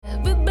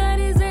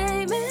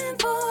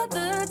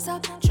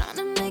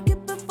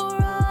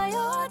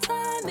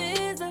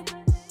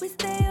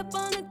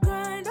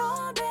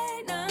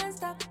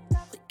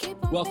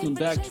welcome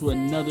back to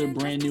another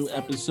brand new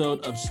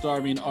episode of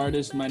Starving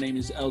Artist. My name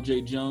is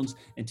LJ Jones,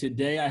 and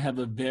today I have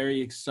a very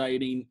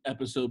exciting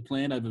episode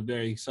planned. I have a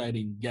very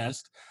exciting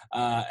guest,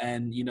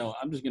 I'm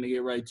just going to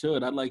get right to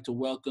it. I'd like to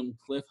welcome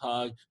Cliff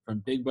Hogg from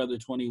Big Brother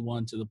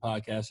 21 to the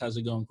podcast. How's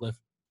it going, Cliff?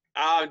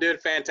 Oh, I'm doing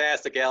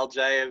fantastic,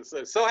 LJ.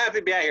 I'm so happy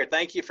to be out here.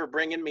 Thank you for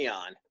bringing me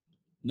on.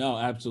 No,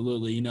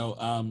 absolutely.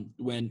 When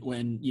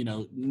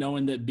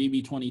knowing that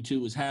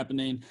BB22 was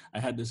happening, I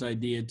had this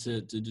idea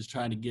to just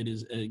try to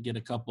get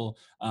a couple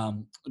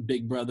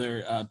Big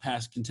Brother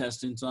past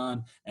contestants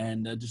on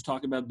and just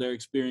talk about their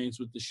experience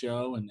with the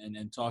show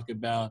and talk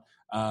about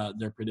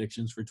their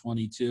predictions for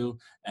 22.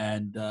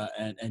 And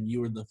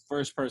you were the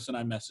first person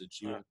I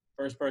messaged. You were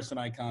the first person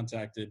I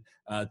contacted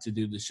to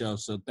do the show.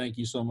 So thank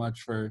you so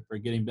much for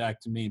getting back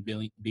to me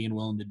and being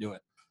willing to do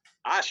it.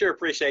 I sure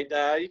appreciate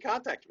you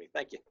contacting me.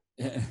 Thank you.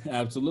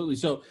 Absolutely.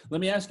 So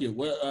let me ask you,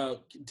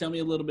 tell me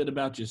a little bit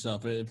about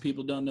yourself. If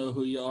people don't know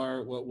who you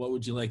are, what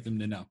would you like them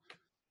to know?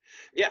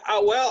 Yeah.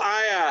 I'm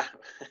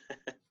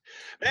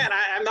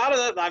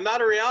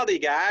not a reality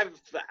guy.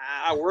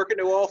 I work in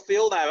the oil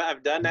field.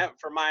 I've done that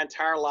for my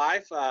entire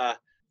life.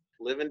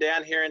 Living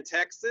down here in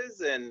Texas,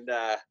 and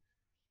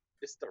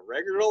just a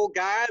regular old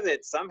guy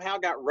that somehow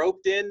got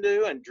roped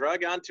into and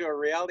drug onto a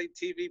reality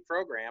TV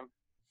program.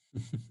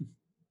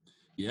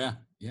 Yeah.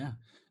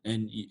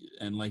 And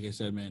like I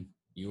said, man,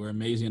 you were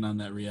amazing on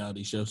that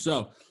reality show.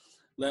 So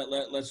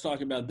let's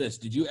talk about this.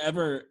 Did you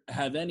ever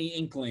have any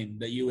inkling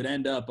that you would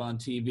end up on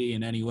TV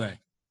in any way?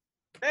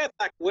 It's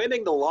like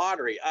winning the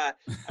lottery. I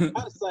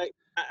gotta say,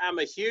 I'm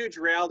a huge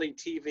reality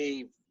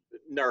TV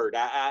nerd.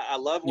 I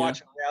love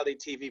watching reality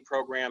TV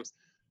programs.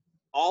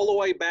 All the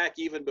way back,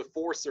 even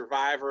before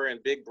Survivor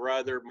and Big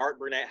Brother, Mark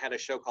Burnett had a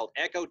show called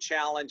Echo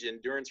Challenge,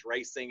 Endurance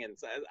Racing, and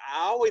so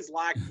I always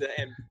liked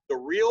the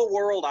real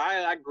world.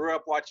 I grew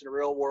up watching the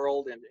real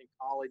world in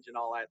college and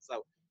all that,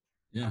 so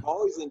I've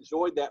always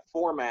enjoyed that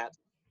format.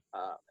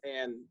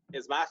 And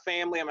as my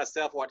family and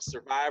myself watched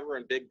Survivor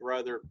and Big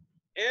Brother,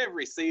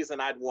 every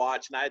season I'd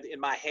watch, and I'd in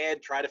my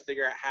head try to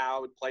figure out how I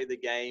would play the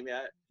game,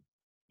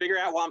 figure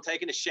out while I'm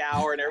taking a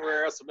shower and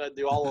everywhere else I'm going to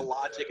do all the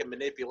logic and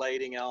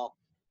manipulating and all.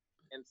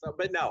 And so,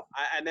 but no,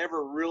 I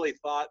never really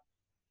thought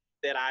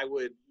that I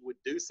would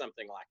do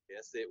something like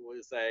this. It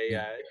was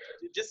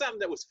just something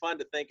that was fun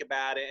to think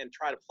about and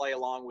try to play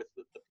along with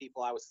the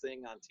people I was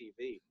seeing on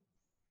TV.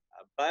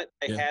 But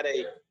I had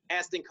a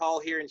casting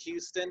call here in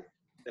Houston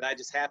that I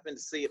just happened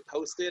to see it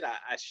posted.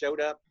 I showed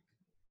up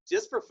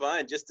just for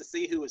fun, just to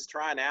see who was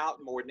trying out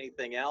more than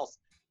anything else.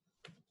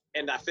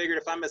 And I figured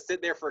if I'm going to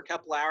sit there for a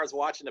couple hours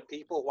watching the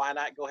people, why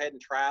not go ahead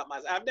and try out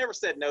I've never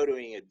said no to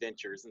any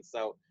adventures. And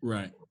so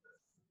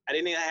I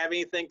didn't even have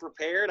anything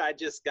prepared. I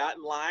just got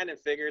in line and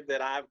figured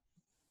that I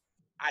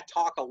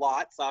talk a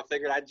lot. So I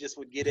figured I just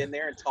would get in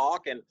there and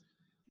talk. And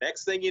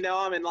next thing you know,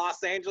 I'm in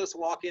Los Angeles,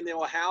 walk into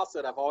a house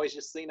that I've always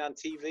just seen on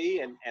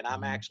TV, and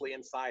I'm actually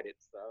inside it.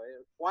 So it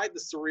was quite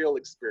the surreal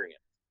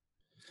experience.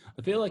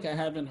 I feel like I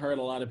haven't heard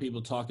a lot of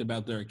people talk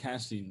about their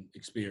casting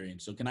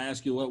experience. So can I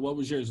ask you, what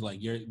was yours like,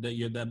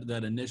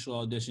 that initial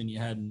audition you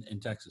had in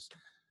Texas?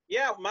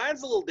 Yeah,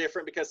 mine's a little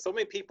different because so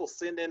many people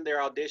send in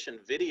their audition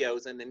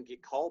videos and then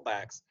get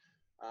callbacks.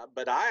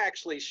 But I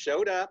actually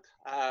showed up,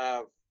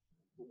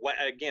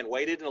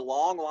 waited in a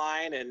long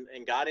line and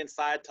got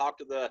inside, talked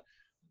to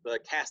the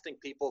casting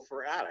people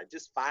for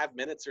just 5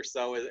 minutes or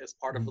so as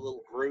part of a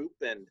little group.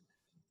 And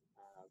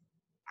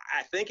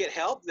I think it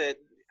helped that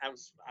I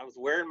was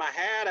wearing my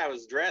hat, I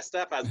was dressed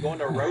up, I was going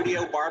to a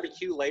rodeo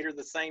barbecue later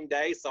the same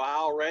day, so I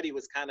already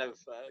was kind of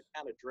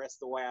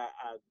dressed the way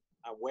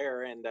I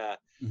wear, and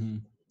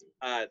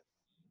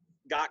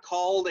got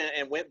called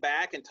and went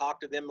back and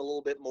talked to them a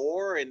little bit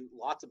more, and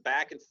lots of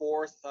back and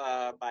forth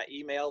by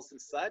emails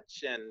and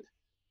such, and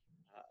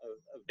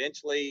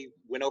eventually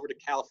went over to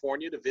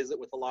California to visit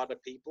with a lot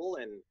of people,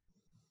 and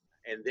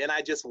then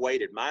I just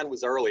waited. Mine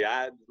was early.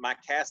 My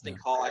casting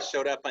call, I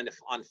showed up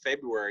on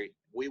February.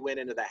 We went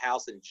into the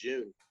house in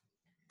June.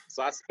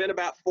 So I spent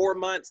about 4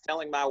 months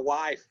telling my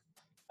wife,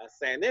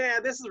 saying,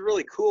 this is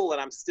really cool,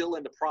 and I'm still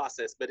in the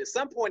process, but at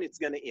some point it's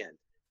going to end.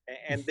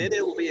 And then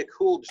it'll be a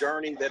cool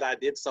journey that I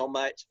did so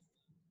much.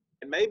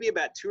 And maybe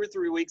about 2 or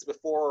 3 weeks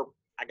before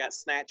I got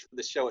snatched from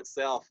the show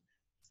itself,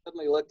 I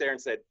suddenly looked there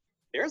and said,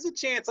 there's a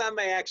chance I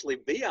may actually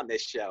be on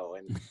this show.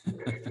 And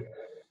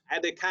I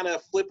had to kind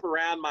of flip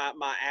around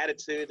my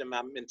attitude and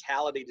my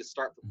mentality to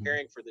start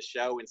preparing for the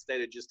show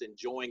instead of just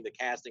enjoying the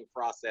casting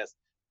process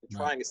and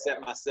trying to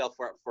set myself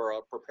up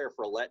prepare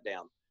for a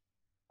letdown.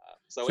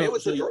 So it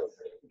was a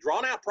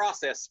drawn out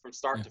process from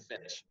start to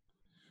finish.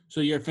 So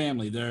your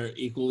family, they're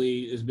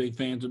equally as big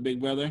fans of Big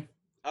Brother?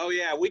 Oh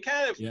yeah, we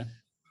kind of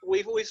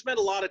we've spent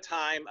a lot of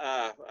time.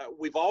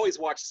 We've always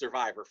watched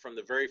Survivor from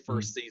the very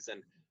first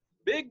season.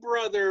 Big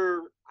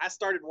Brother, I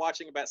started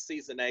watching about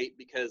season 8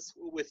 because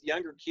with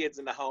younger kids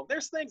in the home,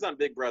 there's things on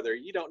Big Brother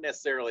you don't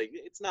necessarily.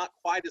 It's not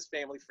quite as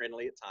family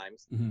friendly at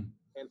times.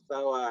 And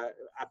so I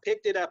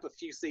picked it up a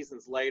few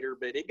seasons later,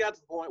 but it got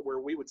to the point where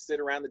we would sit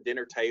around the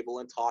dinner table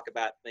and talk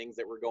about things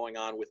that were going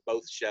on with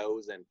both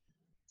shows. And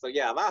So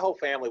yeah, my whole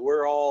family,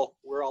 we're all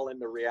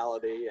into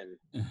reality,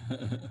 and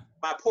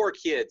my poor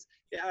kids.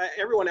 Yeah,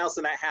 everyone else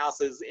in that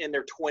house is in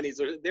their 20s,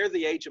 or they're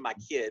the age of my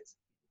kids,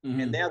 and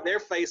Mhm. now they're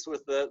faced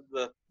with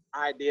the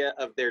idea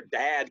of their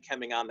dad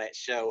coming on that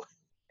show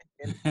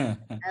and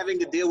having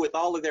to deal with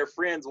all of their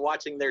friends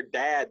watching their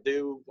dad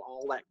do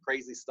all that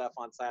crazy stuff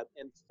inside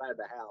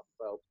the house.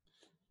 So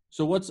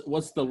So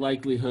what's the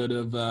likelihood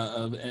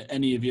of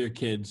any of your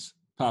kids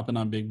popping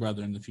on Big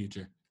Brother in the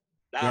future?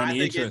 Is there I any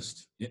think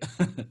interest? Yeah.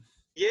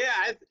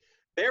 yeah,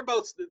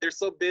 they're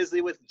so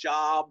busy with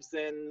jobs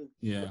and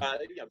Yeah.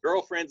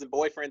 girlfriends and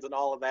boyfriends and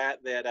all of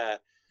that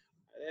that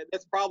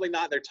that's probably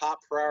not their top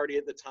priority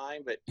at the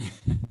time. But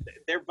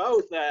they're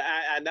both.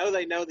 I know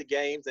they know the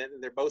games,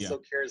 and they're both Yeah.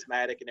 so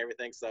charismatic and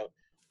everything. So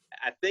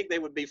I think they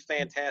would be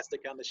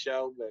fantastic on the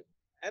show. But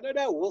I don't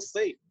know. We'll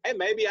see. Hey,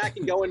 maybe I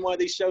can go in one of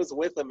these shows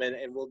with them,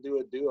 and we'll do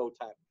a duo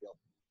type deal.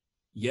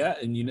 Yeah,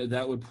 and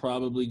that would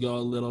probably go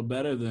a little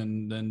better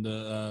than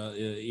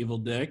the Evil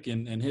Dick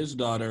and his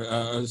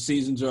daughter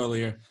seasons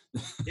earlier.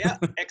 Yeah,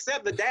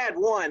 except the dad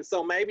won,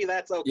 so maybe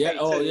that's Yeah. okay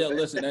Oh, too. yeah.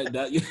 Listen,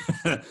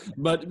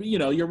 but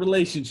your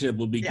relationship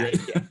will be Yeah,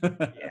 great.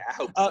 yeah, yeah. I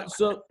hope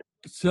so.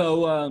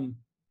 So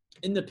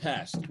in the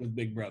past with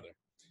Big Brother,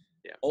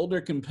 Yeah,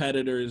 older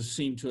competitors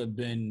seem to have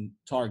been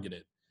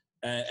targeted,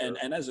 sure.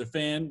 and as a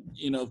fan,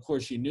 of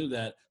course, you knew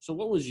that. So,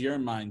 what was your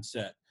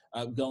mindset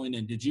going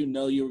in? Did you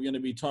know you were going to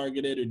be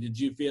targeted, or did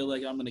you feel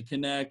like I'm going to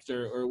connect,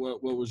 or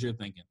what was your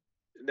thinking?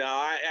 No,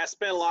 I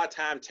spent a lot of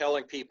time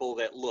telling people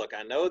that look,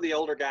 I know the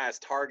older guy is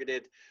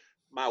targeted.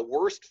 My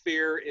worst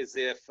fear is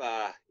if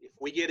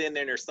we get in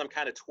there and there's some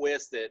kind of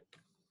twist that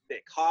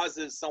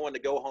causes someone to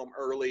go home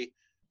early,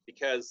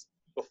 because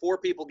before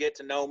people get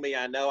to know me,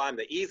 I know I'm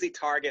the easy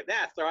target.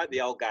 Throw out the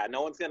old guy.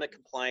 No one's going to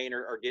complain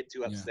or get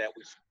too Yeah. upset.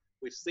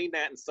 We've seen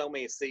that in so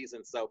many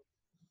seasons. So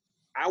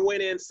I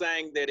went in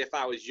saying that if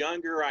I was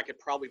younger, I could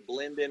probably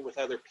blend in with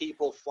other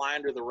people, fly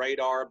under the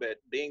radar. But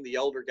being the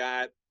older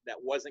guy, that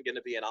wasn't going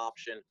to be an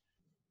option.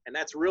 And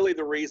that's really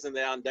the reason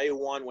that on day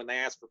one, when they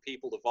asked for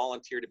people to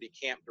volunteer to be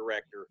camp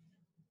director,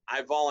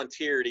 I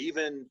volunteered,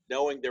 even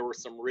knowing there were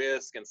some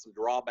risk and some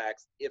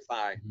drawbacks Mhm. if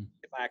I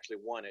actually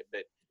won it.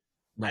 But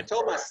Right.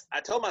 I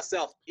told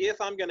myself, if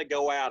I'm going to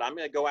go out, I'm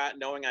going to go out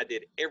knowing I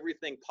did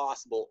everything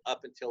possible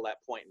up until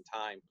that point in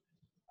time.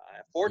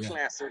 Yeah.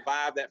 Fortunately, I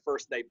survived that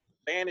first day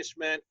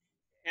banishment,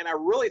 and I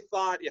really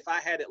thought if I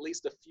had at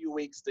least a few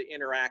weeks to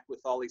interact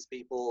with all these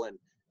people and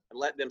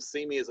let them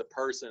see me as a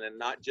person and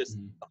not just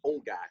Mhm. the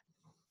old guy,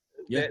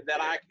 Yeah. that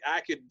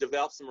I could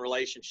develop some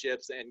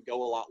relationships and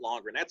go a lot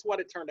longer. And that's what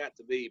it turned out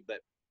to be.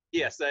 But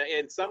yes,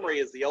 in summary,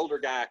 as the older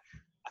guy,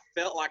 I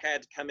felt like I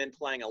had to come in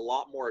playing a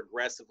lot more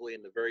aggressively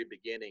in the very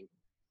beginning.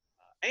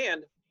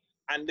 And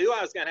I knew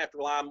I was going to have to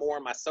rely more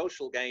on my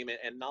social game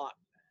and not,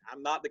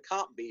 I'm not the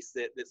comp beast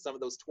that some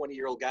of those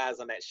 20-year-old guys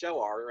on that show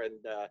are.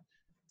 And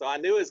so I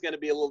knew it was going to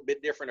be a little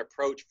bit different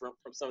approach from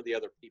some of the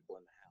other people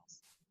in the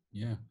house.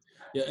 Yeah.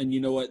 Yeah, and you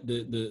know what?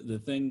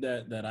 The thing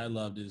that I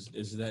loved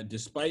is that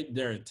despite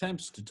their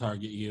attempts to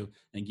target you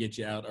and get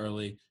you out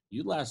early,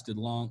 you lasted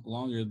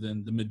longer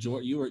than the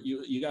majority.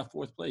 You got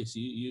fourth place.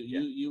 Yeah.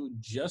 You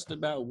just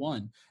about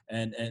won.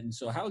 And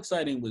so how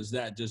exciting was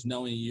that? Just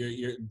knowing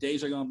your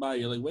days are going by,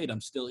 you're like, wait, I'm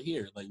still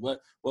here. Like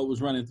what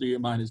was running through your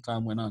mind as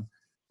time went on?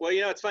 Well,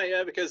 it's funny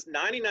because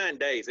 99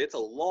 days, it's a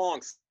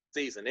long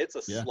season. It's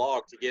a Yeah.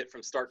 slog to get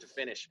from start to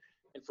finish.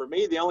 And for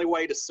me, the only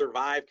way to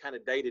survive kind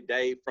of day to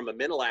day from a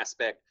mental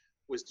aspect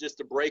was just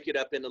to break it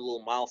up into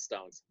little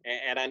milestones.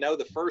 And I know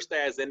the first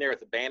day I was in there with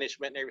the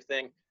banishment and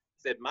everything,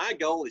 said my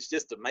goal is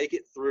just to make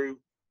it through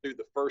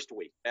the first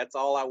week. That's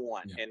all I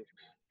want. Yeah.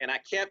 And I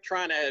kept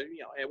trying to,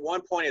 at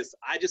one point is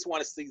I just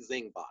want to see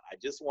Zingbot. I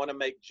just want to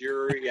make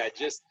jury. I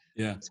just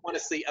Yeah. want to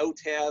see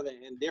OTEV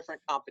and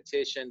different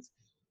competitions.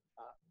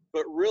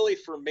 But really,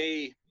 for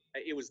me,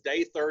 it was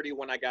day 30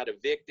 when I got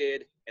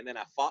evicted, and then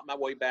I fought my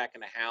way back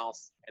in the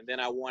house, and then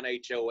I won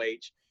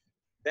HOH.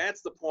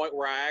 That's the point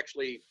where I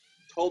actually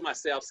told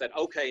myself, said,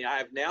 okay, I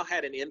have now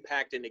had an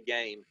impact in the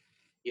game.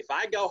 If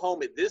I go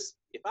home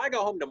if I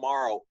go home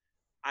tomorrow,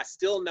 I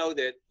still know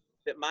that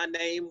my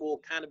name will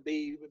kind of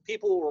be,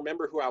 people will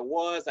remember who I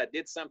was. I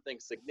did something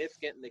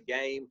significant in the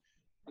game.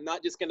 I'm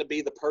not just going to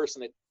be the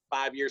person that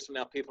 5 years from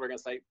now, people are going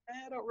to say,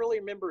 I don't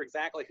really remember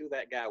exactly who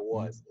that guy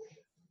was. Mhm.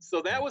 So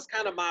that was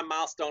kind of my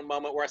milestone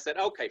moment where I said,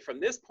 okay,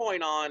 from this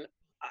point on,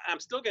 I'm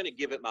still going to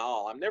give it my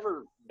all. I'm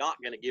never not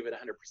going to give it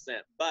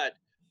 100%, but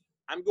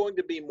I'm going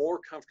to be more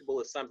comfortable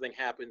if something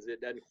happens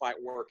that doesn't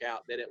quite work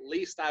out, that at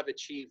least I've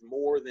achieved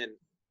more than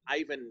I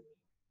even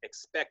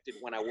expected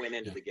when I went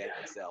into Yeah. the game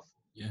itself.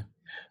 Yeah,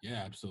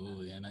 yeah,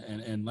 absolutely,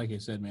 and like I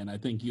said, man, I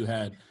think you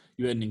had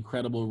an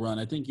incredible run.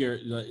 I think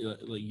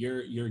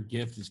your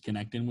gift is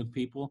connecting with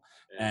people,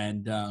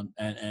 Yeah.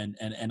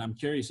 and I'm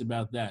curious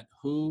about that.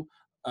 Who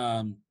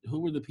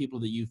were the people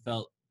that you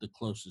felt the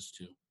closest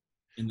to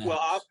in the Well,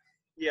 house?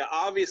 yeah,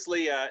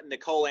 obviously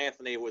Nicole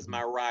Anthony was Mhm.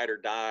 my ride or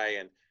die,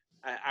 and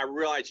I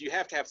realized you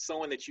have to have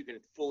someone that you can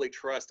fully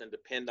trust and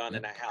depend on Yeah,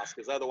 in a house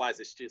because otherwise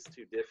it's just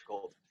too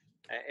difficult.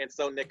 And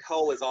so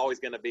Nicole is always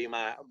going to be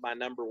my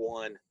number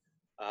one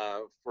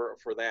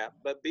for that.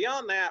 But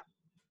beyond that,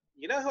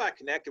 you know who I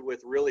connected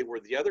with really were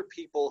the other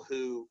people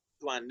who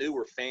I knew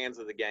were fans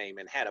of the game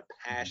and had a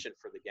passion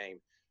for the game.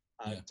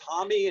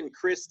 Tommy and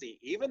Christy,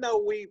 even though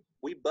we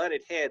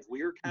butted heads,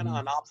 we were kind of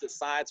on opposite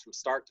sides from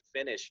start to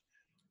finish.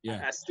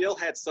 I still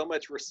had so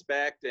much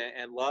respect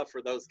and love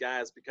for those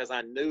guys because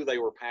I knew they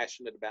were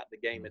passionate about the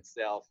game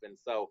itself. And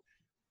so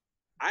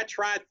I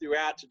tried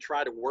throughout to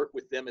try to work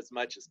with them as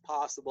much as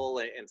possible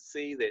and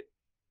see that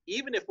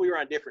even if we were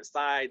on different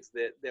sides,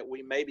 that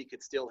we maybe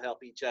could still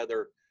help each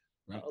other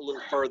a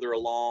little further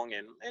along.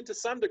 And to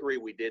some degree,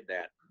 we did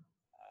that.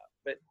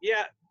 But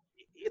yeah,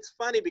 it's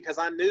funny because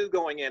I knew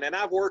going in, and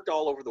I've worked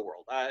all over the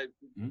world.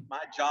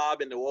 My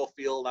job in the oil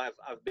field, I've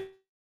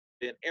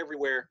been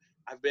everywhere.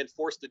 I've been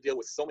forced to deal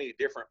with so many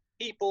different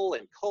people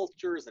and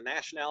cultures and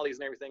nationalities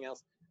and everything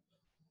else.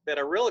 But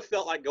I really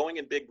felt like going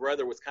in Big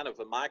Brother was kind of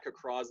a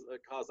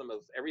microcosm of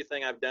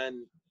everything I've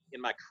done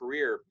in my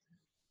career,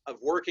 of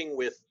working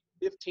with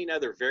 15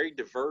 other very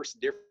diverse,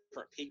 different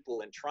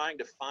people and trying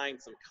to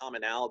find some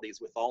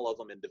commonalities with all of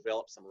them and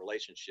develop some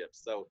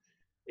relationships. So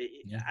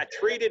I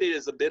treated it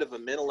as a bit of a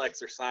mental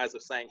exercise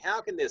of saying,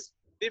 how can this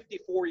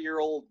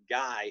 54-year-old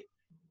guy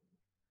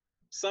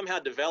somehow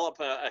develop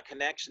a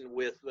connection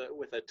with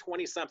a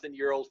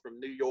 20-something-year-old from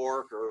New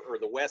York or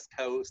the West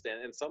Coast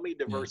and so many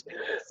diverse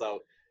people. So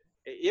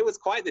it was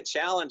quite the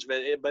challenge,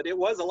 but it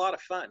was a lot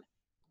of fun.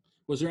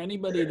 Was there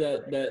anybody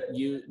that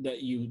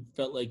you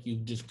felt like you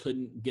just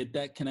couldn't get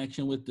that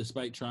connection with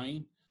despite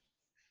trying?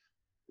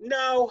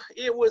 No,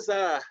 it was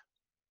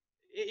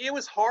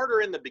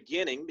harder in the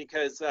beginning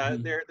because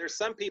there's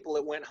some people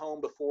that went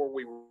home before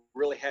we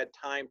really had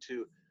time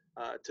to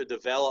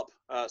develop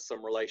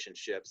some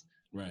relationships.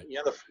 Right.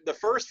 You know, the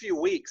first few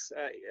weeks,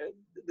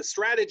 the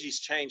strategies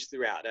changed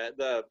throughout.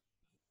 The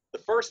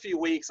first few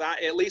weeks,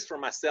 at least for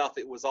myself,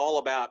 it was all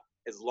about,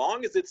 as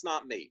long as it's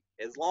not me,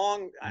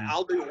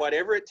 I'll do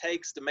whatever it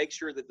takes to make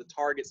sure that the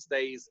target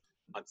stays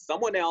on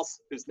someone else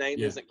whose name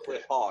isn't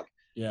Cliff Hogg.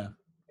 Yeah.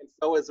 And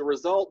so as a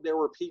result, there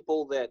were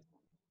people that,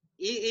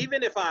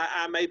 even if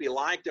I maybe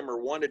liked them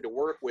or wanted to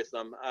work with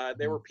them,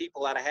 there were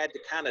people that I had to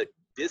kind of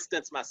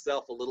distance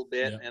myself a little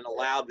bit and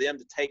allow them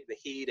to take the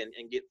heat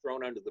and get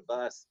thrown under the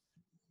bus.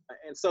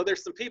 And so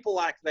there's some people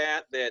like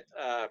that,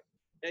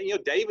 you know,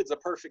 David's a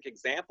perfect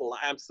example.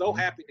 I'm so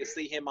happy to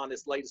see him on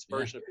this latest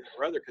version of Big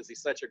Brother because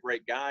he's such a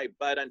great guy.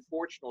 But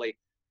unfortunately,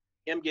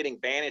 him getting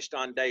banished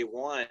on day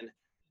one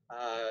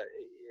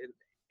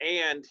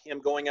and him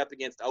going up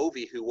against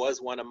Ovi, who was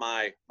one of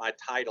my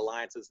tight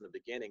alliances in the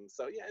beginning.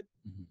 So, yeah,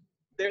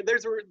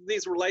 there's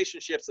these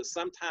relationships that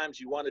sometimes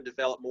you want to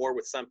develop more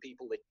with some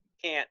people that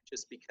you can't,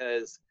 just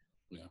because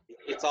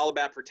it's all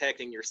about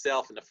protecting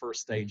yourself in the first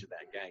stage of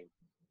that game.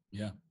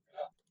 Yeah.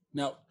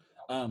 Now,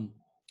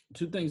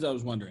 two things I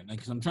was wondering,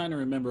 because I'm trying to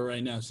remember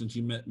right now since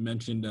you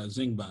mentioned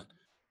Zingbot.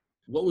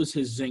 What was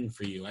his zing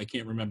for you? I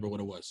can't remember what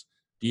it was.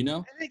 Do you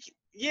know? I think,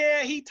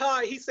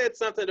 he said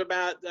something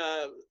about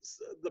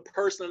the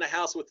person in the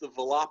house with the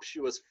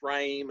voluptuous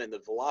frame and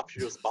the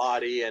voluptuous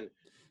body, and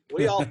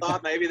we all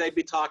thought maybe they'd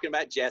be talking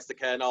about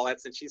Jessica and all that,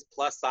 since she's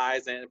plus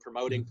size and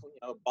promoting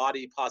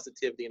body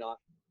positivity and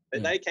all.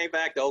 But they came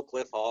back to old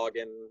Cliff Hogg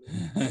and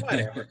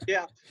whatever.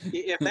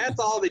 If that's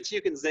all that you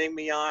can zing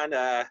me on,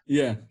 I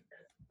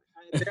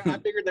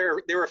figured there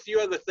were a few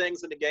other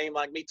things in the game,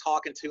 like me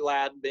talking too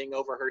loud and being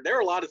overheard. There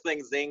were a lot of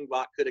things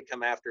Zingbot could have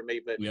come after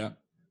me, but hey,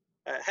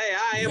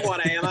 I am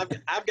what I am.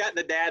 I've gotten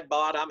the dad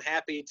bod. I'm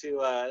happy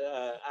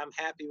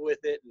with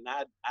it, and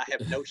I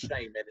have no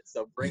shame in it.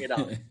 So bring it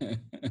on.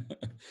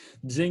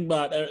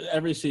 Zingbot,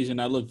 every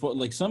season I look for,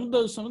 like, some of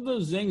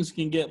those zings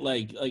can get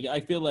like I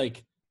feel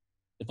like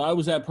if I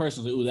was that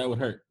person, ooh, that would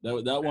hurt.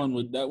 That one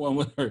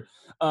would hurt.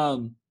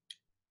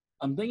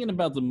 I'm thinking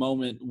about the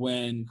moment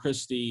when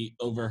Christy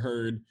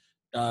overheard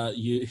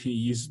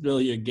you spill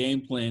your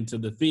game plan to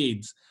the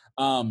feeds.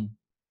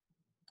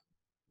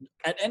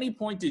 At any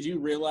point, did you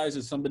realize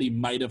that somebody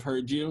might have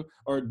heard you,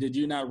 or did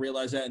you not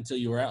realize that until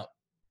you were out?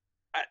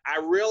 I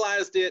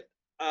realized it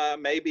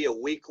maybe a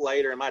week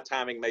later, and my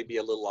timing may be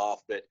a little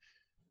off, but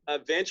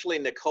eventually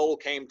Nicole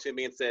came to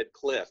me and said,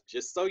 Cliff,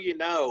 just so you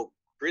know,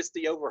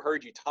 Christy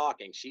overheard you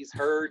talking. She's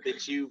heard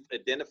that you've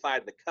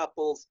identified the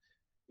couples.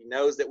 He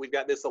knows that we've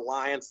got this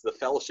alliance, the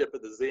Fellowship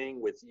of the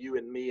Zing, with you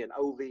and me and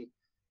Ovi.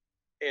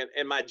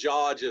 And my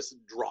jaw just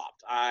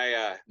dropped.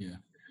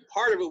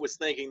 Part of it was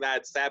thinking that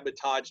I'd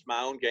sabotaged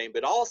my own game,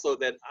 but also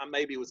that I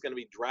maybe was going to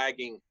be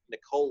dragging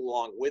Nicole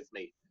along with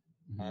me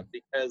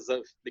because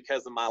of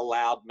my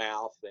loud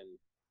mouth. And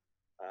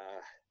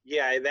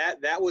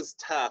that was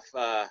tough.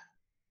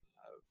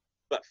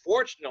 But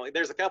fortunately,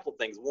 there's a couple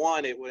things.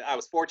 One, I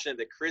was fortunate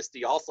that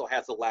Christy also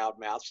has a loud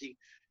mouth. She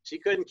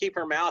couldn't keep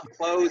her mouth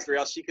closed, or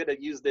else she could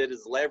have used it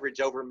as leverage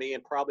over me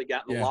and probably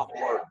gotten a lot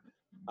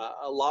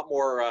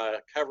more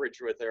coverage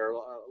with her, a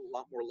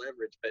lot more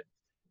leverage. But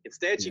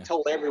instead, she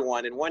told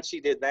everyone. And once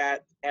she did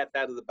that, cat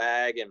out of the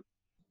bag. And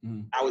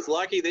Mm. I was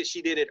lucky that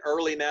she did it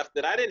early enough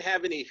that I didn't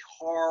have any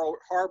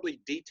horribly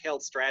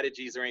detailed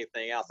strategies or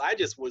anything else. I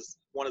just was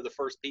one of the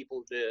first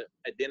people to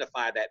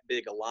identify that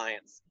big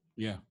alliance.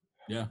 Yeah.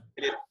 Yeah.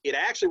 And it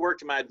actually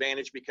worked to my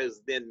advantage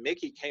because then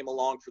Mickey came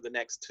along for the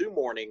next 2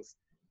 mornings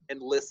and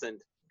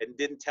listened and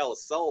didn't tell a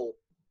soul.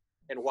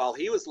 And while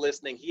he was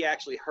listening, he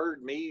actually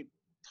heard me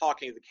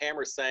talking to the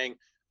camera saying,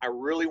 I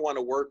really want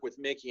to work with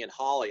Mickey and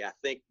Holly. I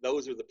think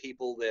those are the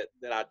people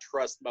that I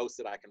trust most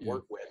that I can Yeah.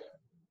 work with.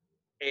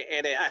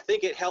 And I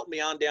think it helped me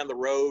on down the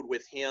road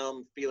with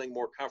him feeling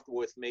more comfortable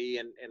with me.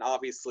 And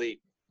obviously,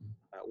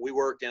 we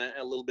worked in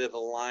a little bit of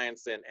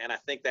alliance, and I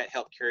think that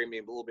helped carry me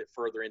a little bit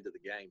further into the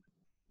game.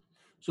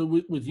 So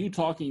with you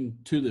talking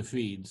to the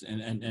feeds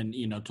and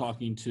you know,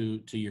 talking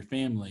to your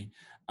family,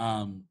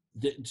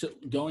 so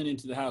going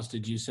into the house,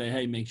 did you say,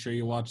 hey, make sure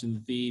you're watching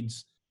the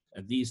feeds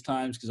at these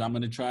times? Because I'm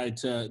going to try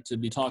to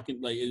be talking.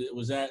 Like,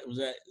 was that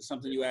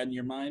something you had in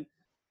your mind?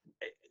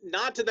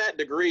 Not to that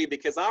degree,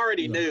 because I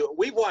already Yeah. knew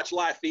we've watched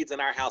live feeds in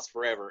our house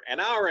forever. And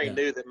I already Yeah.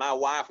 knew that my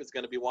wife was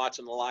going to be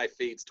watching the live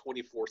feeds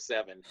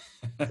 24/7.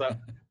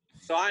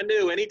 So I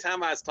knew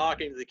anytime I was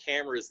talking to the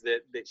cameras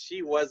that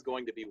she was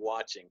going to be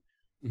watching.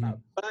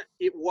 Mhm. But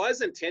it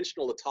was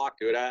intentional to talk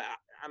to it.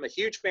 I'm a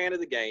huge fan of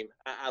the game.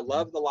 I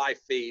love the live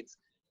feeds.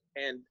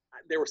 And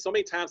there were so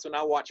many times when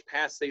I watched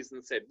past seasons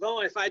and said,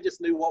 well, if I just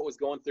knew what was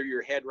going through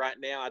your head right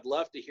now, I'd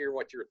love to hear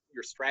what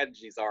your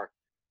strategies are.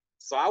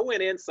 So I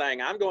went in saying,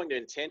 I'm going to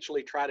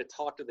intentionally try to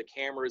talk to the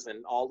cameras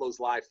and all those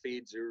live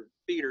feeds or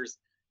feeders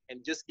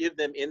and just give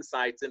them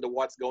insights into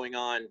what's going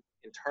on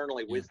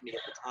internally with me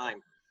at the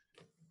time.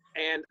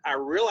 And I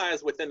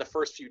realized within the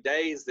first few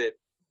days that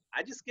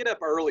I just get up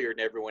earlier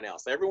than everyone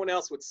else. Everyone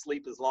else would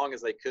sleep as long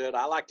as they could.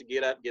 I like to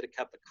get up, get a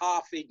cup of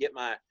coffee,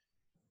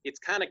 it's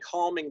kind of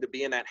calming to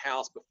be in that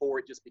house before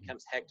it just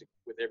becomes hectic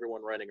with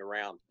everyone running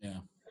around. Yeah.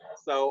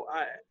 So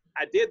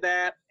I did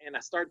that, and I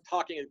started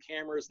talking to the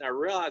cameras, and I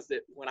realized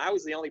that when I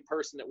was the only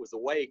person that was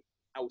awake,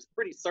 I was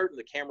pretty certain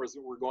the cameras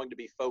were going to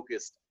be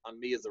focused on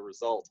me as a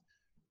result.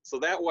 So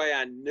that way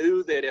I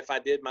knew that if I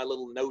did my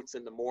little notes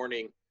in the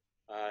morning,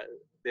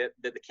 that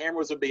the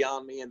cameras would be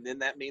on me, and then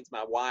that means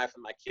my wife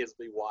and my kids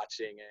would be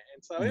watching.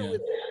 And so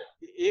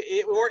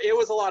it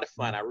was a lot of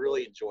fun. I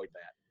really enjoyed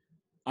that.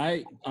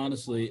 I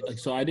honestly, like,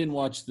 so I didn't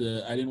watch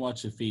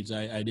the feeds.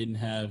 I didn't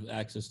have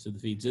access to the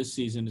feeds. This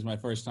season is my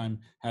first time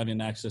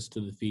having access to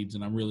the feeds,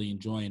 and I'm really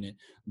enjoying it.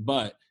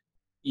 But,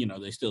 you know,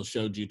 they still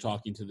showed you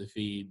talking to the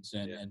feeds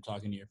and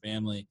talking to your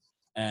family.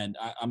 And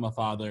I'm a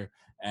father,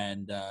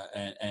 and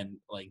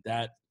like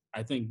that,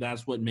 I think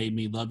that's what made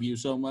me love you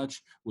so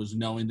much, was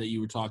knowing that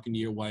you were talking to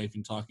your wife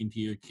and talking to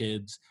your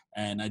kids.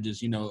 And I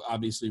just, you know,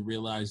 obviously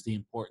realized the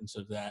importance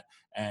of that.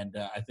 And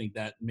I think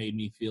that made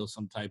me feel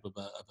some type of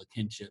a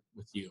kinship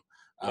with you.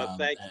 Well,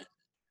 thank you.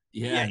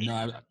 Yeah,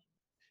 Yeah, no,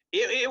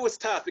 it was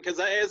tough because,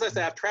 as I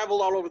said, I've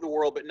traveled all over the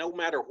world, but no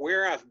matter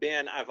where I've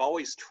been, I've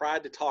always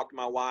tried to talk to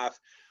my wife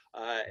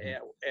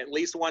at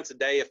least once a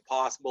day if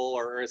possible,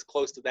 or as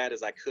close to that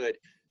as I could.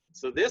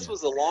 So this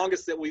was the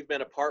longest that we've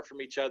been apart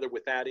from each other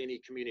without any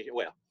communication.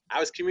 Well, I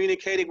was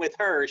communicating with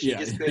her. She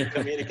just couldn't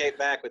communicate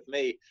back with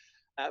me.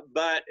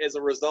 But as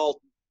a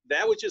result,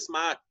 that was just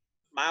my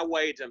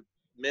way to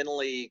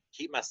mentally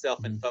keep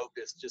myself in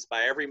focus, just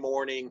by every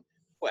morning,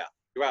 well,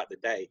 throughout the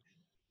day,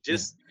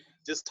 just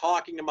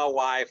talking to my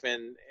wife,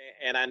 and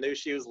I knew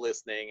she was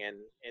listening,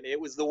 and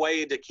it was the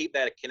way to keep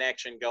that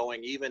connection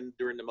going even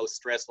during the most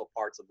stressful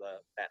parts of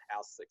that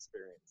house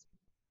experience.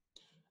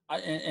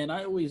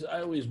 I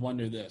always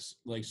wonder this,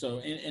 like, so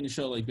in a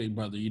show like Big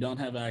Brother, you don't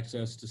have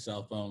access to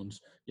cell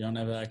phones, you don't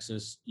have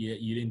access,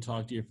 you didn't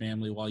talk to your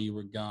family while you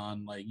were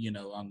gone, like, you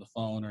know, on the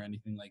phone or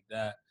anything like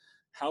that.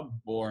 How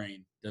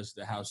boring does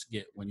the house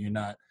get when you're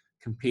not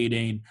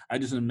competing? I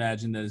just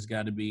imagine that it's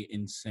got to be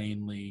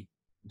insanely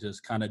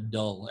just kind of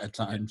dull at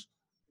times.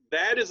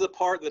 That is the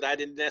part that I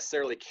didn't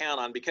necessarily count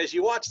on, because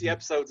you watch the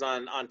episodes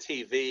on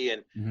TV,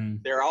 and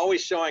they're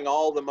always showing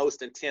all the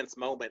most intense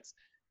moments.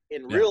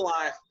 In real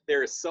life,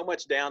 there is so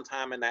much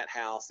downtime in that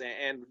house.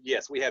 And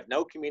yes, we have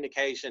no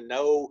communication,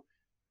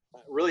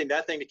 really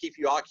nothing to keep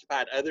you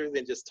occupied other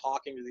than just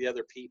talking to the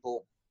other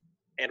people.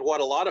 And what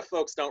a lot of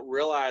folks don't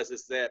realize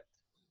is that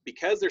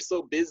because they're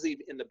so busy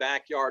in the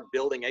backyard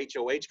building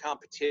HOH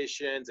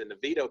competitions and the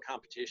veto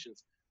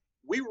competitions,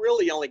 we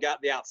really only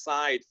got the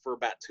outside for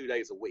about 2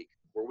 days a week,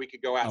 where we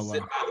could go out and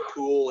sit by the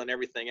pool and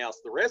everything else.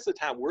 The rest of the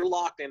time, we're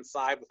locked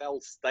inside with that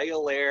old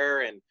stale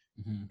air and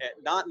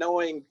not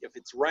knowing if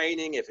it's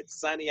raining, if it's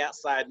sunny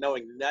outside,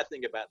 knowing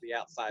nothing about the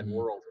outside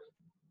world.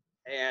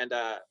 And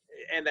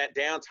that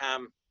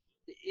downtime,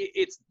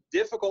 it's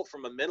difficult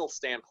from a mental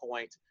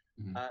standpoint,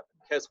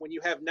 because when you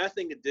have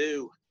nothing to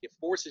do, it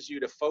forces you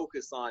to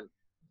focus on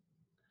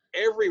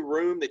every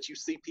room that you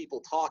see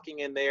people talking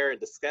in there and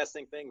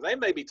discussing things. They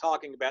may be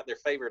talking about their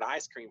favorite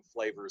ice cream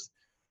flavors,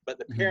 but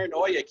the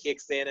paranoia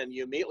kicks in, and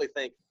you immediately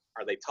think,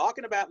 are they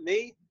talking about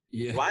me?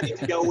 Yeah. Do I need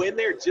to go in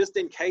there just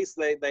in case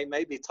they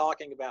may be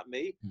talking about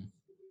me?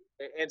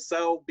 And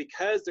so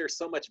because there's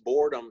so much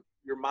boredom,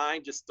 your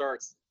mind just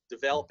starts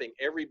developing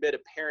every bit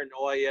of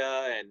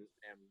paranoia and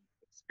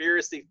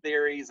conspiracy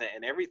theories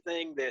and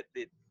everything that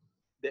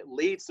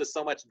leads to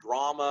so much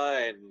drama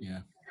and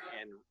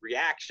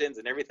reactions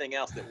and everything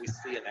else that we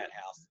see in that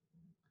house.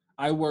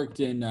 I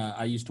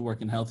used to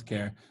work in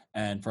healthcare,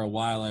 and for a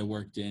while I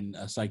worked in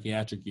a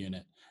psychiatric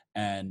unit.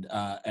 And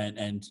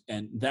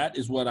that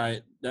is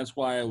that's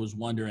why I was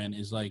wondering,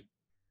 is like,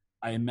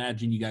 I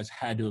imagine you guys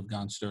had to have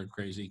gone stir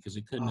crazy, because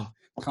it couldn't have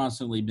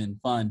constantly been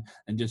fun.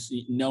 And just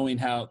knowing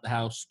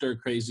how stir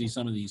crazy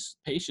some of these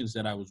patients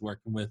that I was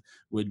working with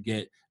would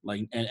get,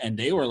 like, and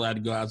they were allowed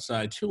to go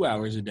outside 2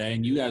 hours a day,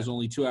 and you guys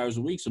only 2 hours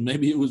a week. So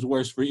maybe it was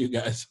worse for you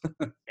guys.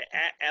 And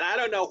I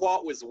don't know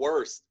what was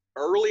worse.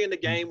 Early in the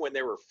game, when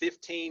there were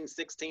 15,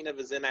 16 of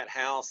us in that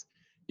house,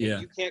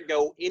 and you can't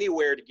go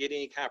anywhere to get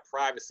any kind of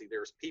privacy.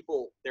 There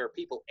are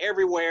people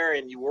everywhere,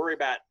 and you worry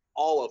about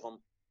all of them.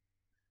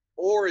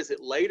 Or is it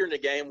later in the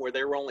game where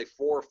there were only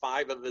 4 or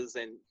 5 of us,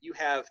 and you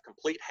have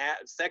complete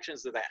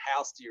sections of that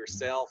house to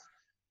yourself?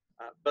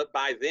 But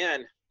by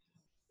then,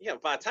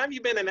 by the time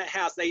you've been in that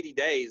house 80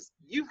 days,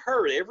 you've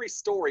heard every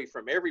story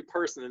from every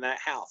person in that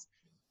house.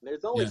 And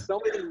there's only so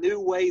many new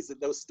ways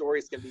that those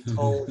stories can be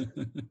told.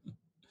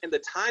 And the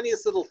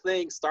tiniest little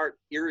things start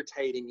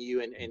irritating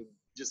you and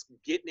just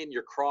getting in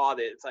your craw,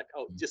 that it's like,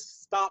 oh,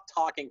 just stop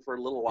talking for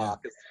a little while,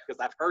 because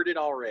I've heard it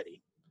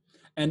already.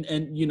 And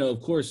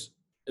of course,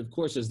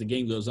 as the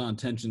game goes on,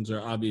 tensions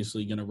are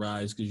obviously going to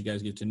rise, because you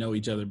guys get to know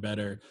each other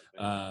better.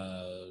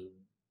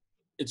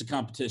 It's a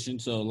competition,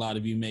 so a lot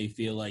of you may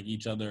feel like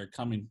each other are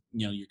coming,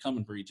 you're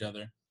coming for each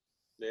other.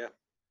 Yeah.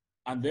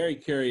 I'm very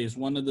curious.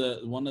 One of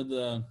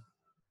the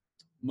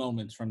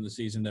moments from the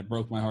season that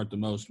broke my heart the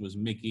most was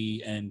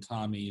Mickey and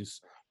Tommy's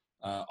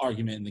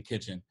argument in the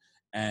kitchen.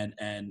 And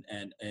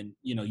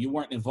you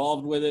weren't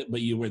involved with it,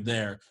 but you were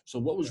there. So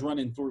what was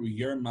running through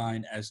your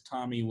mind as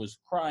Tommy was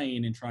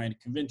crying and trying to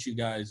convince you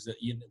guys that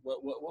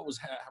what was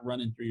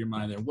running through your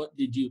mind there?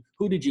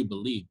 Who did you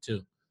believe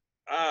too?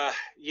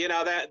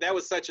 That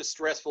was such a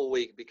stressful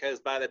week, because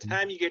by the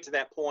time you get to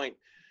that point,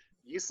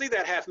 you see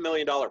that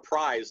 $500,000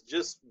 prize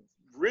just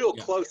real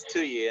close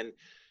to you, and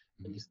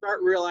you start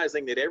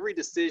realizing that every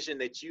decision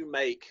that you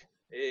make,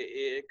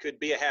 it could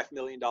be a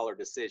 $500,000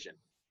 decision.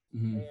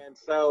 Mm-hmm. And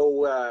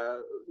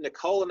so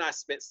Nicole and I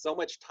spent so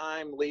much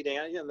time leading,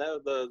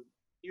 the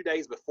few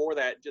days before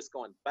that, just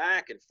going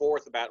back and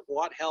forth about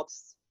what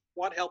helps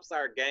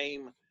our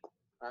game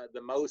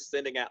the most,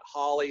 sending out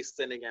Holly,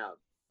 sending out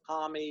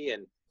Tommy.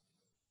 And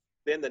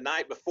then the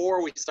night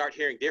before, we start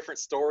hearing different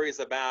stories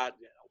about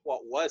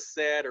what was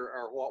said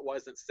or what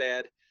wasn't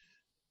said.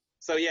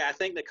 So I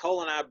think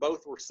Nicole and I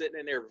both were sitting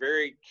in there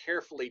very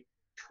carefully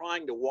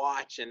trying to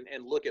watch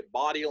and look at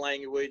body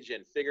language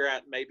and figure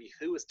out maybe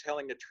who was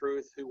telling the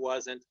truth, who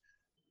wasn't.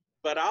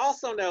 But I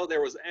also know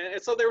there was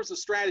a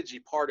strategy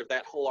part of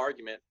that whole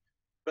argument.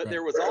 But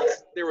there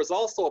was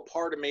also a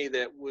part of me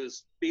that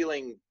was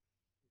feeling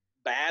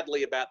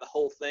badly about the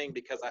whole thing,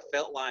 because I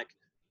felt like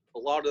a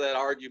lot of that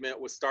argument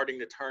was starting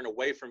to turn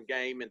away from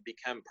game and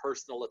become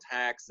personal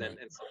attacks and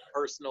some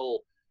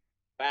personal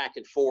back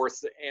and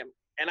forth.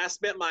 And I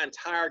spent my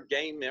entire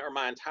game, or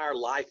my entire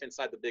life,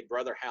 inside the Big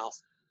Brother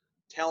house,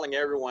 telling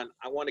everyone,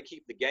 I want to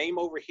keep the game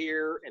over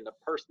here and the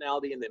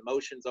personality and the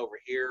emotions over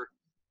here.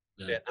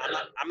 Yeah. That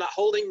I'm not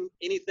holding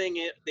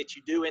anything that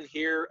you do in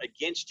here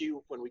against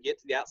you when we get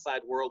to the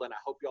outside world, and I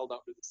hope y'all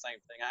don't do the same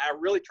thing. I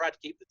really tried to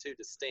keep the two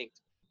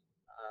distinct.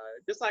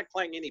 Just like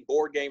playing any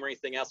board game or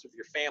anything else with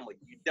your family,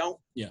 you don't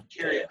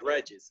carry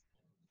grudges.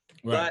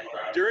 Right.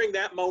 But during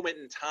that moment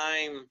in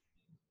time,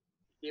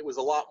 it was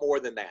a lot more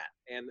than that.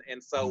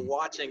 And so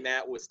watching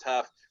that was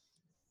tough.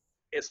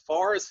 As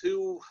far as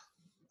who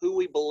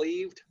we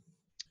believed,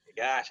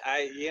 gosh,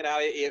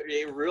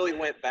 it really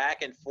went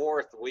back and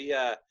forth.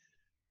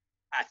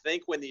 I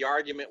think when the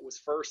argument was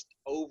first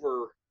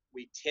over,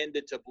 we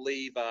tended to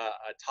believe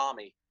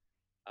Tommy.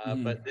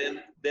 But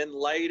then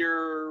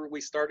later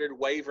we started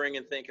wavering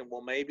and thinking,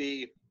 well,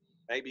 maybe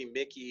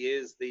Mickey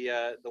is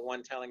the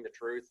one telling the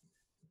truth.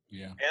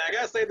 Yeah. And I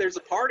gotta say, there's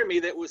a part of me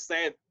that was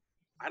saying,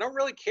 I don't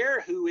really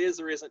care who is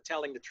or isn't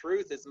telling the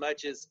truth, as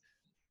much as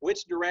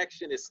which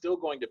direction is still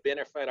going to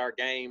benefit our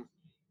game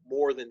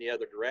more than the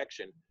other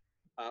direction.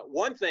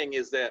 One thing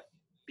is that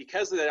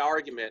because of that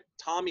argument,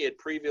 Tommy had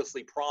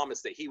previously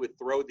promised that he would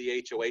throw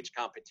the HOH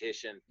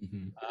competition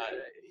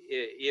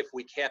if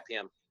we kept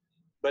him.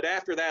 But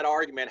after that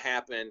argument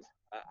happened,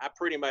 I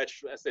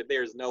said,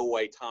 there's no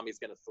way Tommy's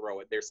going to throw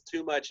it. There's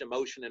too much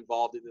emotion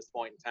involved at this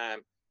point in time.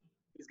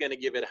 He's going to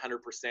give it 100%,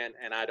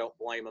 and I don't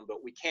blame him.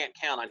 But we can't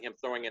count on him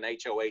throwing an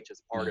HOH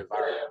as part of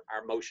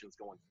our emotions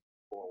going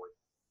forward.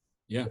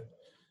 Yeah.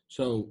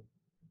 So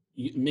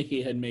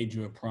Mickey had made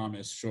you a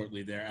promise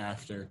shortly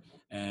thereafter,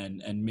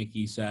 and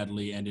Mickey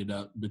sadly ended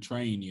up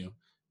betraying you.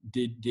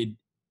 Did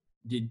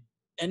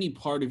any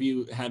part of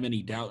you have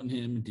any doubt in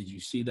him? Did you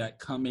see that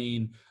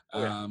coming?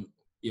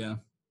 Yeah,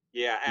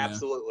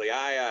 absolutely.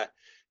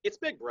 It's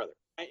Big Brother,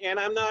 and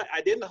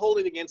I didn't hold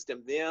it against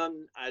him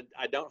then.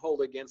 I don't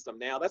hold it against him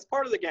now. That's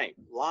part of the game,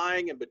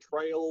 lying and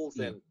betrayals.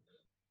 And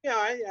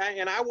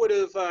I would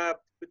have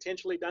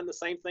potentially done the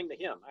same thing to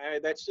him.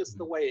 That's just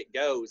the way it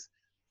goes.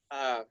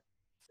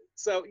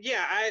 So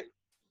yeah,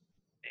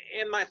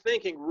 and my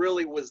thinking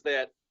really was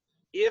that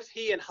if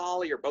he and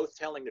Holly are both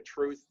telling the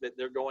truth that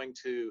they're going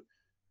to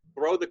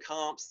throw the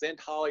comp, send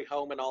Holly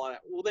home and all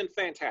that, well then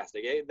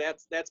fantastic.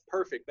 That's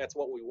perfect. That's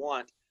what we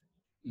want.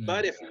 Yeah.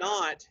 But if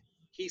not,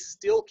 he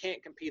still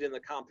can't compete in the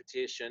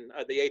competition,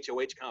 the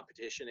HOH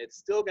competition. It's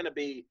still going to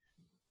be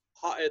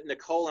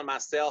Nicole and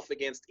myself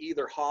against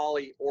either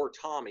Holly or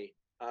Tommy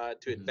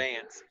to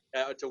advance,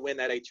 to win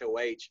that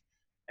HOH.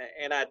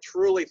 And I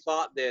truly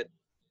thought that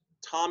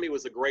Tommy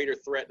was a greater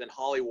threat than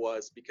Holly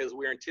was, because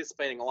we're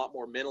anticipating a lot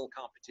more mental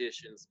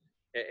competitions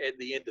at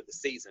the end of the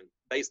season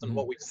based on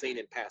what we've seen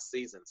in past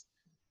seasons.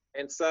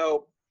 And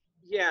so,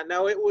 yeah,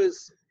 no, it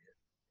was,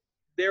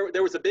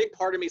 there was a big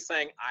part of me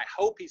saying, I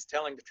hope he's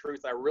telling the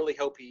truth. I really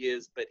hope he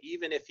is. But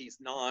even if he's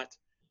not,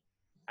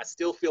 I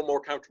still feel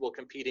more comfortable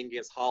competing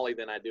against Holly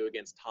than I do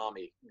against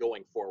Tommy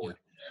going forward.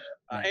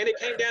 Yeah. And it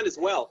came down as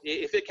well.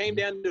 If it came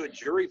down to a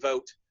jury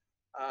vote,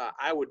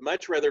 I would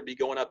much rather be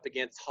going up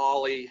against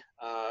Holly,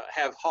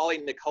 have Holly,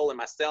 Nicole, and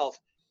myself,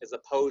 as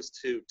opposed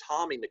to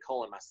Tommy,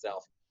 Nicole, and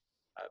myself,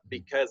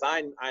 because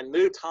I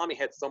knew Tommy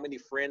had so many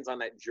friends on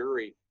that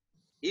jury,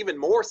 even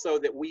more so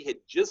that we had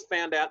just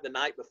found out the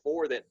night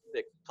before that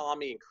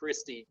Tommy and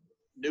Christy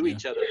knew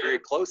each other very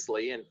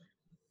closely. And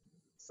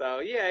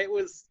so, yeah, it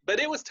was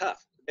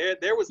tough.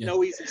 There was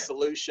no easy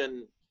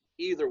solution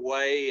either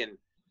way. And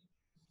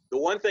the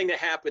one thing that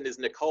happened is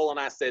Nicole and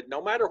I said,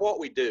 no matter what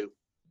we do,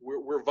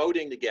 we're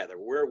voting together.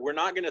 We're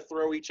not going to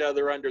throw each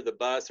other under the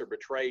bus or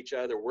betray each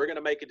other. We're going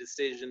to make a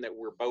decision that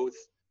we're both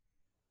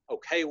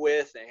okay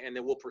with, and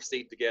then we'll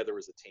proceed together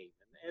as a team.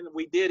 And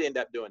we did end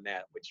up doing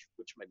that, which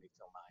made me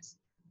feel nice.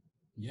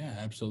 Yeah,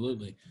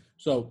 absolutely.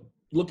 So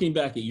looking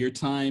back at your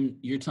time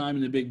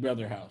in the Big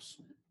Brother house,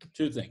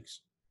 two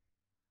things.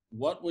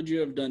 What would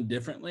you have done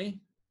differently?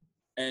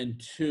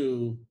 And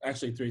two,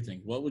 actually three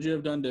things. What would you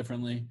have done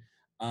differently?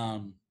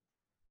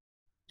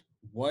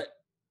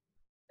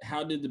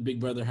 How did the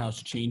Big Brother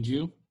house change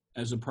you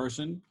as a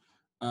person?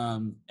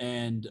 I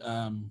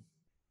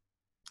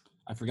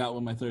forgot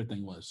what my third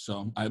thing was,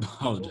 so I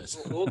apologize.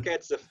 We'll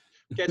catch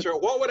her.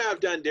 What would I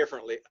have done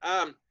differently?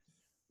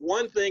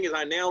 One thing is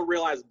I now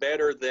realize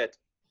better that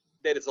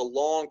it's a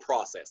long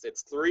process.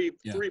 It's three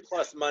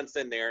plus months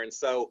in there, and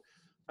so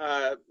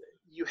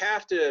you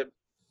have to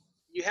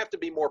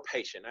be more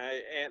patient.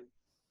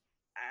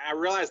 I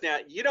realize now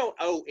you don't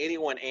owe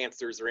anyone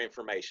answers or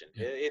information.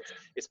 Yeah.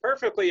 It's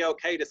perfectly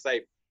okay to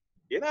say,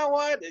 you know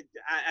what,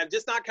 I'm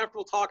just not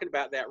comfortable talking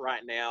about that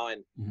right now,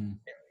 and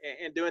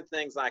doing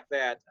things like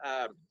that.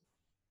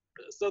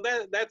 So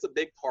that's a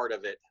big part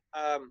of it.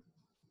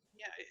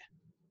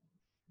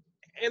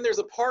 And there's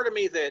a part of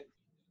me that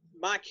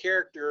my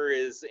character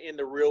is in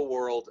the real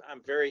world.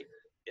 I've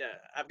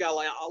got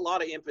a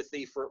lot of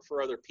empathy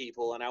for other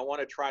people, and I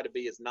want to try to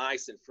be as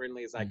nice and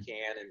friendly as I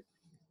can.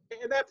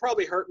 And that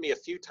probably hurt me a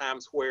few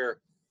times where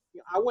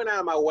I went out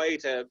of my way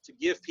to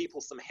give people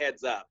some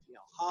heads up.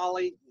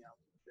 Holly,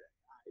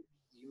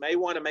 you may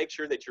want to make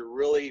sure that you're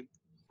really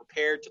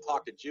prepared to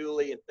talk to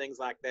Julie and things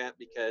like that,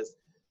 because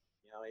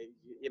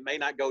it may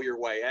not go your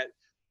way.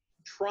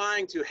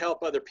 Trying to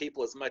help other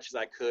people as much as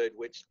I could,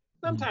 which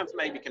sometimes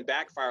maybe can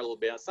backfire a little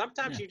bit.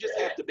 Sometimes you just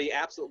have to be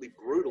absolutely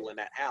brutal in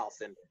that house.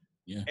 And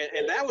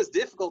that was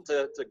difficult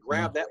to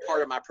grab that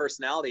part of my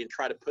personality and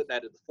try to put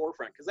that at the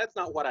forefront, because that's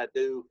not what I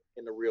do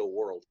in the real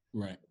world.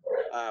 Right.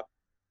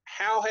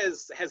 How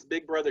has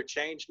Big Brother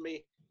changed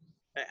me?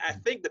 I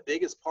think the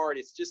biggest part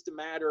is just a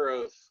matter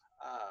of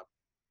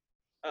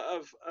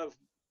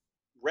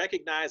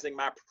recognizing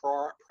my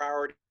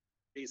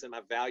priorities and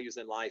my values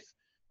in life.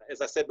 As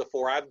I said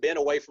before, I've been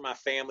away from my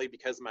family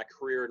because of my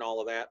career and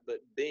all of that, but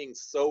being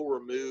so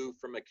removed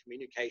from a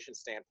communication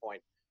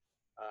standpoint,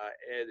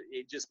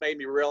 it just made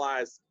me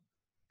realize,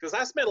 because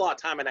I spent a lot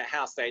of time in that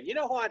house saying, you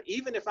know what,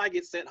 even if I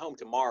get sent home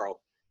tomorrow,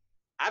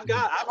 I've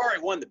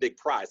already won the big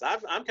prize.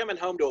 I'm coming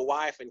home to a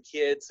wife and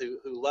kids who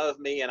love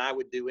me and I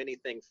would do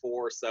anything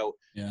for. So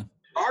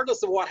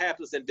regardless of what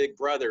happens in Big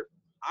Brother,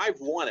 I've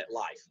won at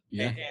life.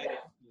 Yeah. And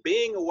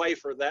being away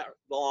for that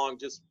long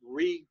just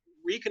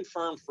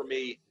reconfirmed for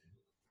me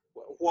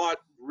what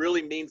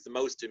really means the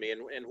most to me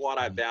and what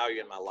I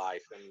value in my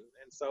life. And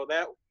so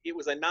that it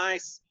was a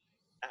nice,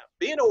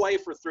 being away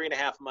for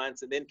 3.5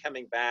 months and then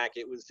coming back,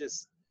 it was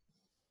just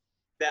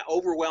that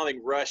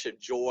overwhelming rush of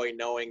joy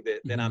knowing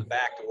that I'm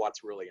back to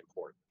what's really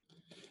important.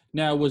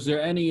 Now, was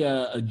there any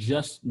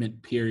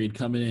adjustment period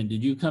coming in?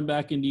 Did you come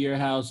back into your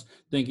house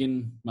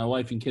thinking my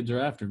wife and kids are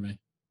after me?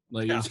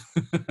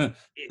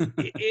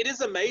 It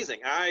is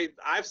amazing.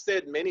 I've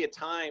said many a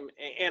time,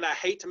 and I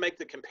hate to make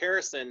the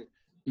comparison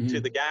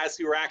to the guys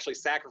who are actually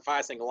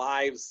sacrificing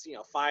lives,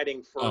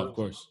 fighting for, of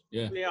course,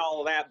 all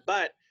of that.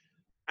 But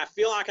I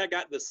feel like I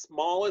got the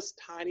smallest,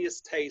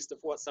 tiniest taste of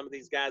what some of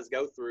these guys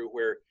go through,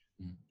 where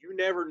you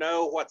never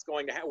know what's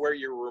going to happen, where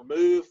you're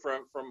removed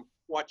from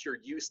what you're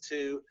used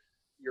to.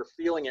 You're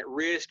feeling at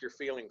risk. You're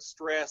feeling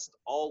stressed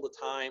all the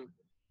time.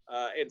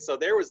 And so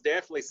there was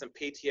definitely some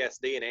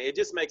PTSD, and it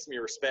just makes me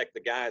respect the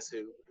guys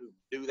who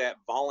do that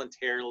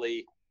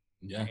voluntarily.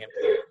 Yeah.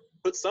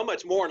 put so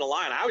much more on the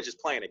line. I was just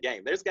playing a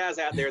game. There's guys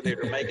out there that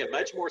are making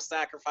much more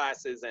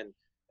sacrifices, and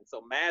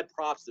so mad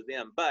props to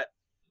them. But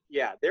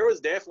yeah, there was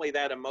definitely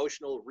that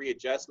emotional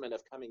readjustment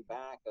of coming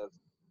back, of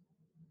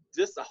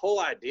just the whole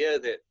idea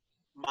that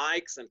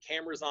mics and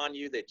cameras on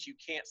you, that you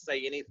can't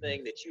say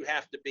anything, that you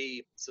have to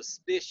be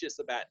suspicious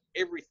about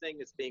everything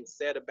that's being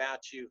said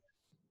about you.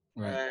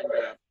 Right.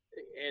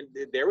 And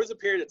there was a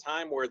period of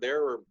time where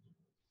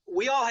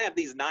we all have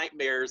these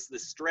nightmares, the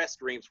stress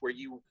dreams, where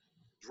you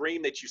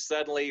dream that you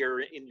suddenly are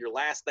in your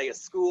last day of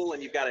school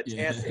and you've got a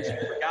test that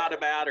you forgot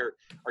about, or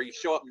you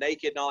show up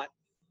naked and all that.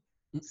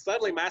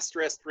 Suddenly my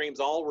stress dreams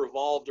all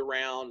revolved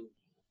around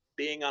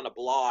being on a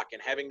block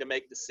and having to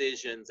make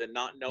decisions and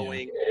not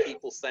knowing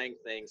people saying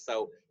things.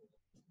 So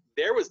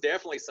there was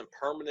definitely some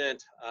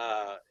permanent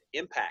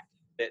impact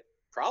that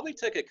probably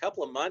took a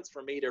couple of months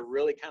for me to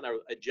really kind of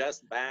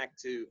adjust back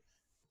to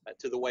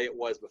the way it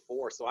was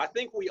before. So I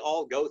think we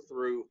all go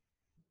through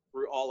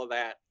all of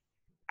that.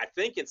 I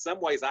think in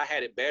some ways I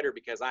had it better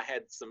because I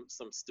had some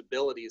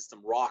stabilities,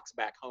 some rocks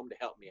back home to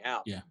help me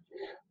out. Yeah.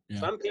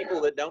 Some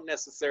people that don't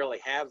necessarily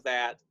have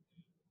that,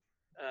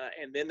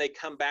 and then they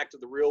come back to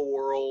the real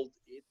world,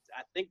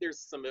 I think there's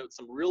some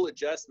real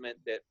adjustment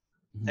that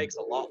takes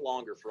a lot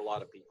longer for a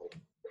lot of people.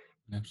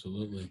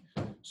 Absolutely.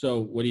 So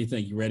what do you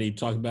think? You ready to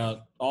talk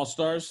about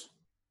All-Stars?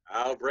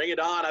 Oh, bring it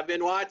on. I've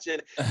been watching.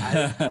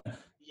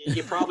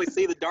 You probably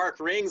see the dark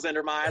rings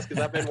under my eyes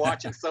because I've been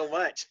watching so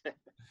much.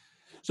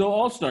 So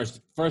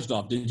All-Stars, first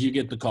off, did you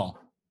get the call?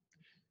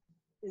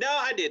 No,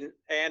 I didn't.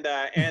 And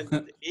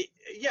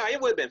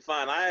it would have been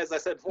fun. As I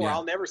said before,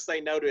 I'll never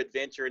say no to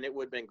adventure, and it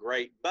would have been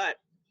great. But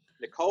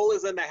Nicole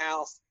is in the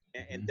house,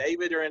 and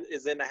David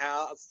is in the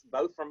house,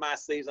 both from my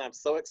season. I'm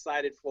so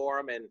excited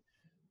for them.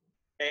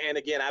 And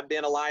again, I've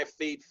been a live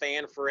feed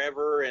fan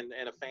forever and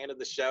a fan of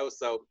the show.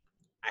 So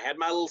I had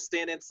my little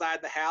stint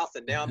inside the house,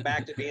 and now I'm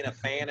back to being a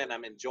fan, and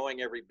I'm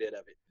enjoying every bit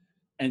of it.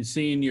 And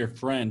seeing your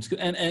friends,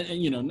 and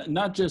you know,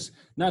 not just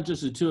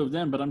the two of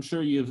them, but I'm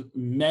sure you've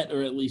met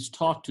or at least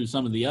talked to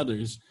some of the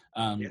others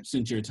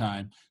since your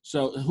time.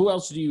 So who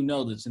else do you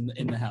know that's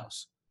in the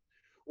house?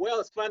 Well,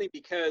 it's funny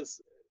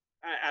because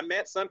I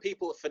met some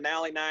people at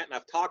finale night, and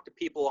I've talked to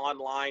people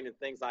online and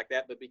things like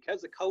that. But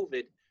because of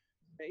COVID,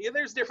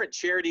 there's different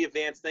charity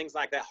events, things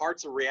like that.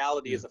 Hearts of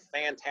Reality is a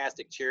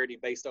fantastic charity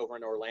based over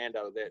in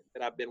Orlando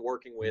that I've been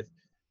working with.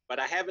 But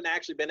I haven't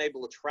actually been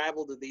able to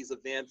travel to these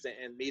events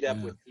and meet up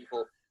with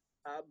people.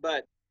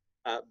 But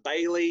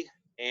Bailey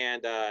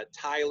and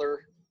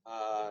Tyler,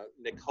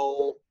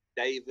 Nicole,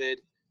 David,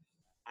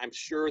 I'm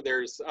sure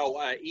there's,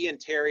 Ian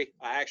Terry.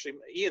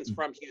 Ian's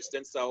from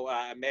Houston, so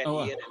I met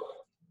Ian. And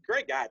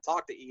great guy. I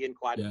talked to Ian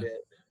quite a bit.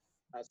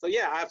 So,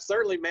 I've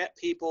certainly met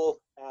people,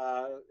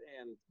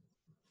 and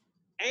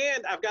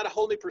I've got a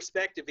whole new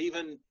perspective,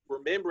 even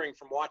remembering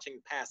from watching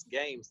past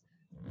games.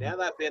 Now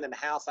that I've been in the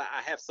house,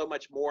 I have so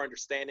much more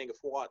understanding of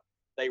what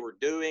they were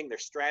doing, their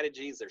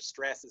strategies, their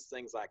stresses,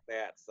 things like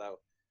that. So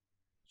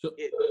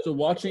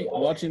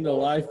watching the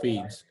live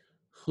feeds,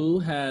 who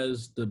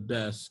has the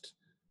best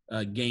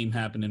game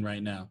happening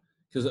right now?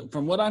 Because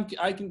from what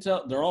I can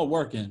tell, they're all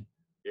working.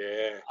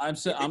 Yeah. I'm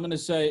going to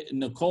say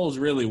Nicole's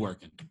really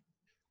working.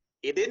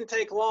 It didn't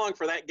take long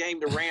for that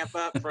game to ramp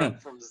up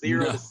from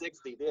 0 to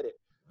 60, did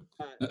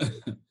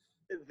it?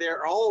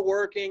 They're all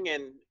working,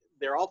 and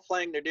they're all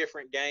playing their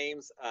different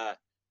games.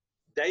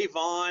 Dave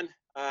Vaughn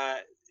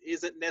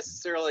isn't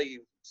necessarily,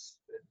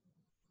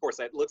 of course,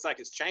 that looks like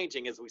it's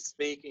changing as we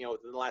speak,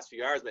 within the last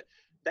few hours, but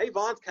Dave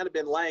Vaughn's kind of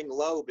been laying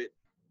low, but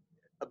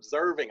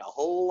observing a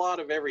whole lot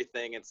of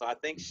everything. And so I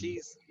think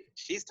she's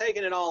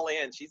taking it all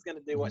in. She's going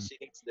to do what she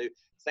needs to do.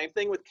 Same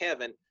thing with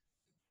Kevin.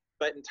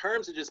 But in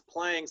terms of just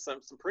playing some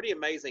pretty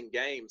amazing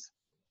games,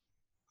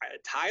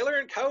 Tyler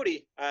and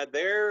Cody,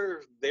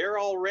 they're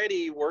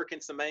already working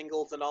some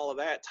angles and all of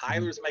that.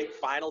 Tyler's made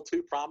final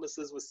 2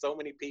 promises with so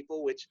many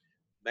people, which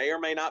may or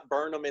may not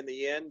burn them in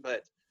the end.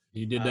 But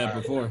he did that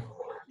before.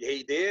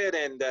 He did,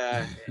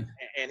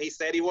 and he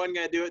said he wasn't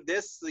going to do it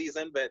this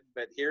season, but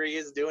here he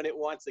is doing it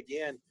once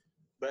again.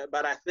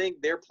 But I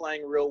think they're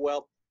playing real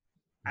well.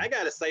 I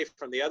got to say,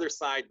 from the other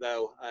side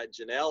though,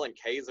 Janelle and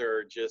Kaiser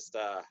are just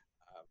the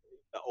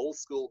old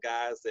school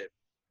guys that.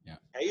 Yeah.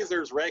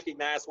 Hazers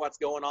recognize what's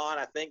going on.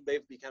 I think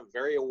they've become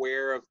very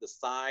aware of the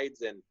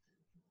sides and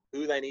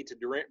who they need to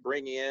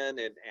bring in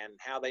and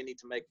how they need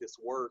to make this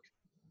work.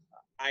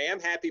 I am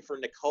happy for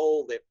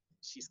Nicole that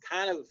she's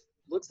kind of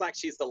looks like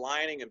she's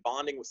aligning and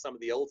bonding with some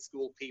of the old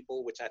school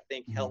people, which I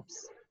think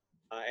helps.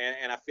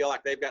 And I feel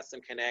like they've got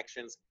some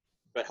connections.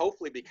 But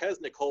hopefully,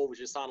 because Nicole was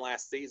just on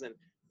last season,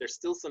 there's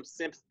still some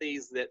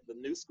sympathies that the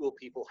new school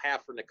people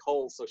have for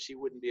Nicole, so she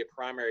wouldn't be a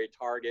primary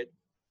target.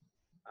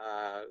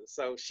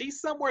 So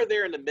she's somewhere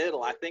there in the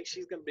middle. I think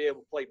she's going to be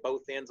able to play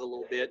both ends a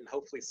little bit and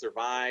hopefully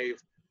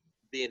survive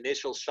the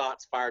initial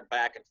shots fired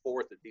back and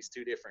forth at these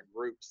 2 different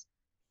groups.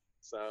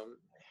 So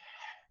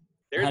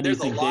there's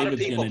a lot of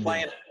people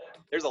playing.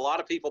 There's a lot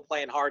of people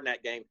playing hard in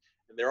that game,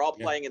 and they're all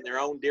playing in their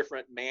own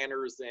different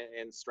manners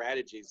and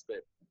strategies, but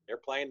they're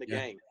playing the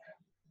game.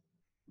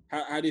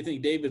 How do you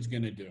think David's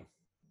going to do?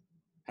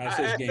 How's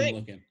his I game think,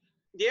 looking?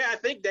 yeah, I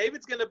think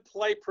David's going to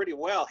play pretty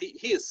well.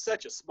 He is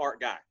such a smart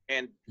guy,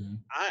 and Mhm.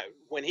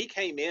 when he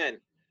came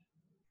in,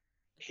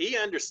 he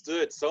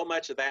understood so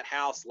much of that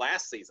house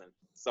last season.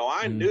 So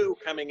I Mhm. knew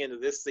coming into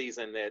this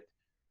season that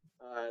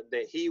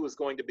that he was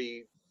going to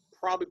be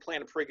probably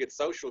playing a pretty good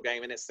social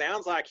game. And it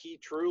sounds like he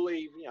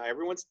truly,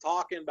 everyone's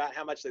talking about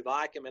how much they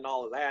like him and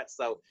all of that.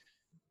 So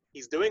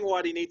he's doing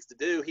what he needs to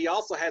do. He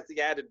also has the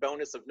added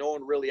bonus of no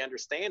one really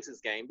understands his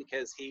game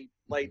because he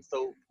played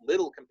so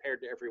little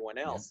compared to everyone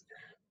Yeah. else.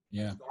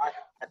 Yeah. So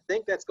I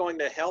think that's going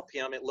to help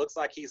him. It looks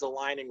like he's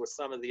aligning with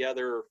some of the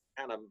other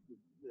kind of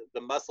the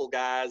muscle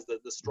guys,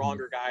 the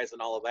stronger guys,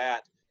 and all of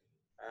that.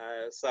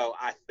 So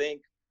I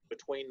think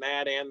between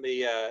that and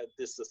the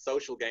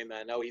social game that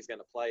I know he's going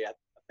to play, I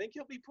think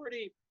he'll be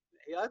pretty.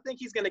 I think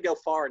he's going to go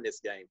far in this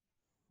game.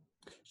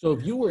 So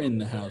if you were in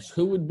the house,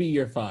 who would be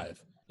your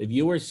five? If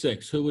you were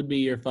six, who would be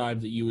your five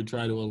that you would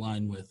try to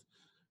align with?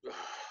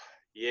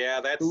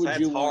 Yeah, Who would that's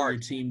you want hard.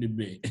 your team to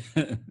be?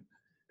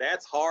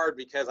 That's hard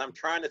because I'm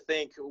trying to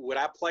think: would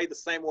I play the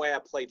same way I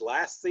played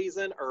last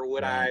season, or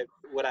would Right.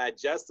 I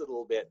adjust it a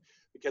little bit?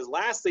 Because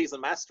last season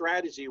my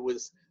strategy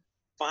was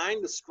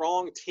find the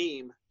strong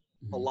team,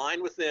 Mhm.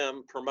 align with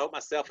them, promote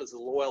myself as a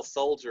loyal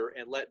soldier,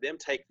 and let them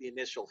take the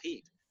initial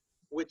heat,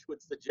 which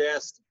would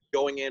suggest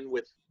going in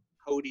with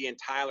Cody and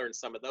Tyler and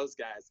some of those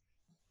guys.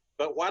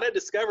 But what I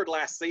discovered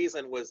last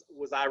season was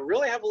I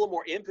really have a little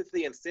more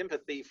empathy and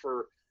sympathy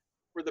for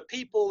the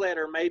people that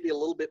are maybe a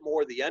little bit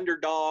more the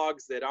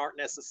underdogs that aren't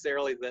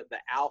necessarily the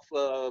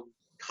alpha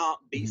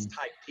comp beast Mhm.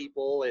 type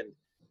people.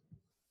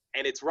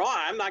 And it's wrong.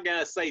 I'm not going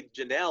to say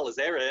Janelle is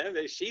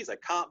ever. She's a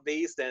comp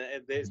beast,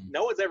 and there's Mhm.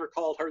 no one's ever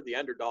called her the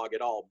underdog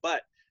at all.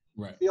 But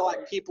I Right. feel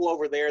like people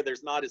over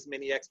there's not as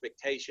many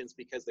expectations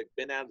because they've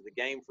been out of the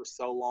game for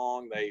so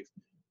long. They've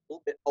a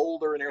little bit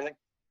older and everything.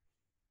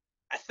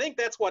 I think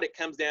that's what it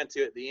comes down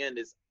to at the end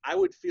is I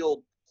would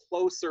feel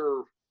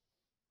closer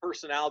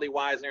personality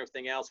wise and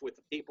everything else with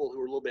the people who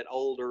are a little bit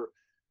older,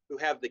 who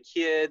have the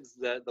kids,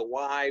 the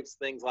wives,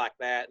 things like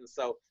that. And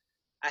so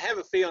I have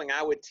a feeling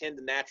I would tend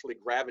to naturally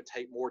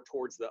gravitate more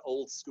towards the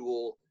old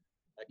school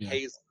Yeah.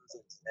 K's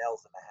and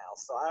Snells in the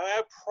house. So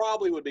I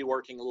probably would be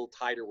working a little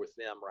tighter with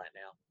them right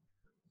now.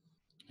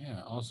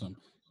 Yeah. Awesome.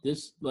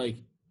 This like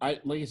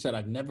I said,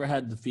 I've never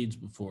had the feeds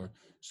before,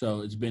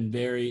 so it's been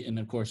very. And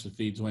of course, the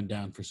feeds went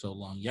down for so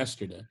long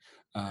yesterday.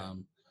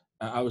 Um,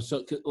 I was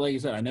so like I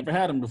said, I never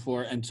had them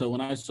before, and so when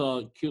I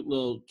saw cute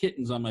little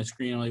kittens on my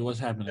screen, I'm like, what's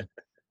happening?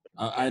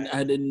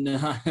 I didn't know,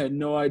 I had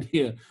no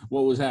idea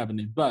what was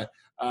happening, but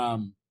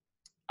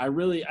I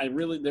really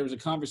there was a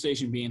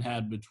conversation being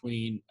had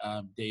between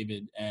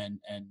David and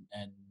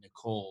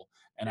Nicole,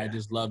 and I Yeah.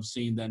 just love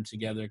seeing them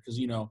together because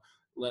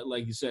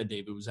like you said,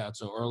 David was out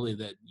so early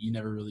that you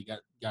never really got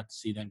to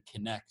see them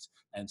connect,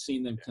 and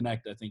seeing them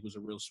connect, I think, was a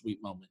real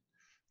sweet moment.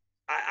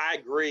 I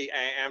agree.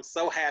 I'm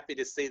so happy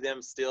to see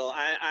them still.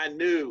 I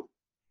knew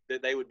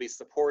that they would be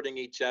supporting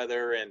each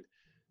other and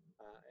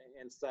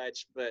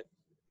such, but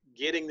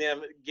getting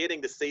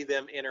to see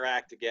them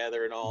interact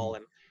together and all,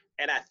 Mhm.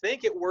 and I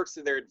think it works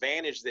to their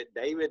advantage that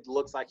David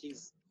looks like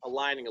he's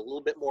aligning a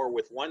little bit more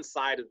with one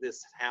side of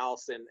this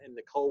house and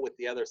Nicole with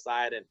the other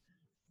side, and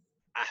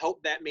I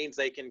hope that means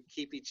they can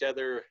keep each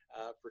other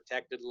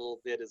protected a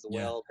little bit as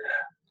Yeah. well.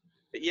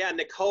 But yeah,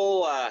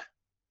 Nicole.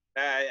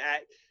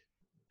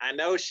 I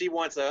know she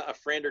wants a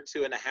friend or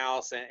two in the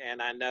house,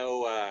 and I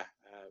know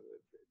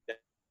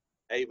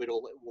David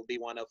will be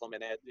one of them.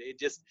 And it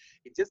just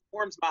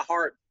warms my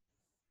heart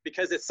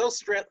because it's so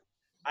stress.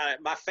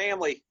 My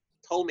family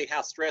told me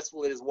how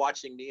stressful it is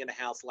watching me in the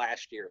house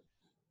last year,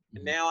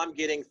 and Mhm. now I'm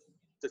getting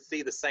to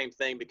see the same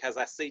thing because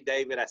I see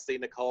David, I see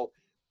Nicole,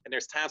 and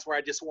there's times where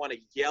I just want to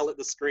yell at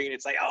the screen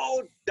and say,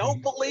 "Oh,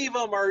 don't believe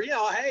them," or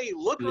 "Hey,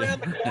 look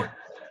around the Yeah. corner."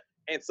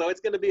 And so it's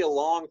going to be a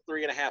long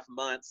 3.5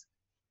 months,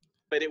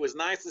 but it was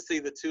nice to see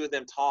the two of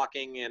them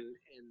talking and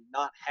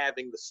not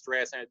having the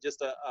stress and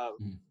just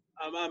Mhm.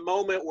 a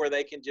moment where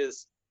they can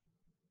just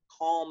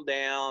calm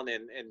down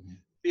and Mhm.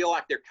 feel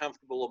like they're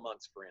comfortable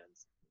amongst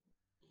friends.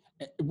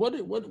 What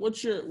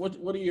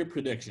are your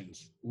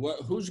predictions?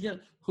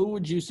 Who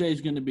would you say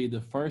is gonna be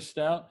the first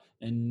out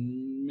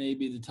and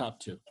maybe the top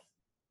two?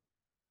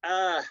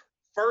 Uh,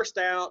 First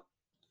out,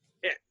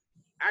 it,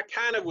 I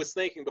kind of was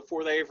thinking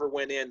before they ever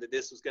went in that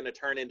this was going to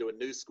turn into a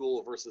new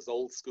school versus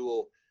old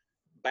school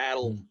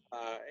battle.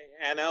 Mhm.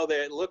 I know that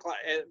it looked like,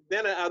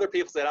 then other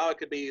people said, oh, it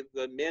could be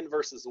the men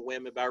versus the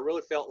women, but I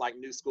really felt like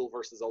new school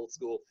versus old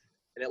school.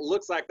 And it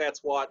looks like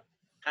that's what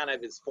kind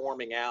of is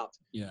forming out.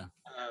 Yeah.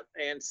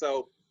 And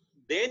so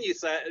then you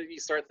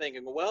start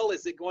thinking, well,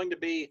 is it going to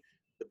be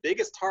the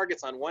biggest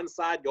targets on one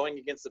side going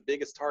against the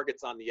biggest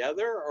targets on the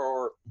other,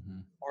 or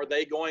Mhm. are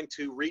they going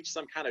to reach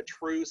some kind of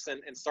truce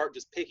and start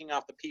just picking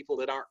off the people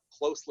that aren't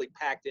closely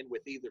packed in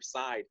with either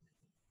side?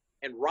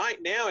 And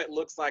right now, it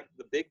looks like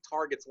the big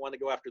targets want to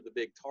go after the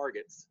big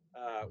targets,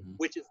 Mhm.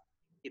 which is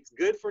it's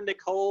good for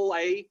Nicole.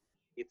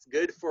 It's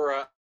good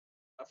for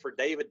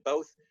David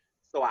both.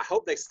 So I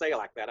hope they stay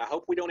like that. I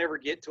hope we don't ever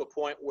get to a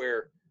point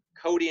where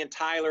Cody and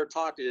Tyler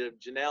talk to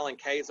Janelle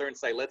and Kaiser and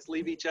say, let's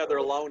leave each other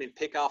alone and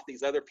pick off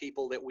these other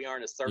people that we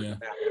aren't as certain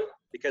about,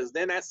 because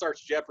then that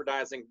starts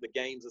jeopardizing the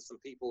games of some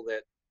people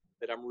that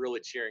I'm really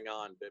cheering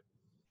on.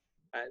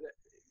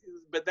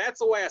 But that's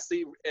the way I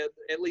see,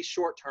 at least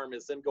short term,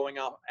 is them going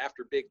out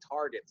after big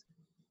targets.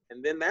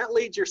 And then that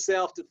leads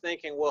yourself to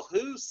thinking, well,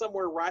 who's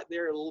somewhere right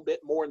there a little bit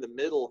more in the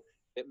middle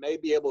that may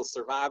be able to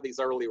survive these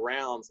early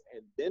rounds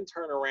and then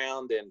turn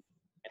around and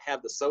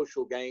have the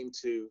social game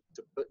to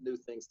put new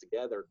things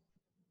together.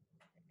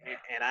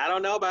 And I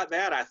don't know about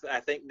that. I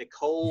think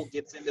Nicole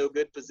gets into a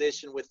good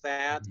position with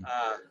that.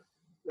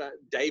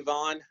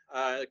 Davon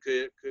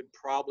could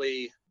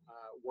probably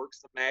work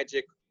some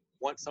magic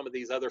once some of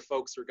these other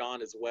folks are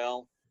gone as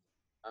well.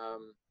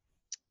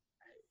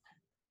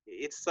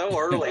 It's so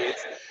early.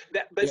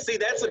 See,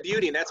 that's the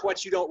beauty, and that's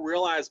what you don't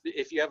realize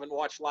if you haven't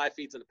watched live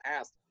feeds in the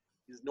past.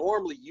 Is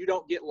normally you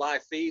don't get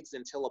live feeds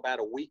until about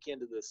a week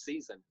into the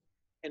season,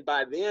 and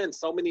by then,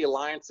 so many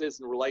alliances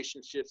and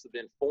relationships have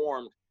been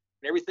formed,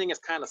 and everything is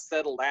kind of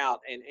settled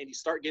out, and you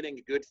start getting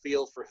a good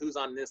feel for who's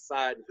on this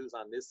side and who's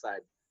on this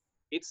side.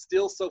 It's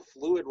still so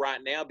fluid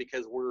right now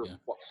because we're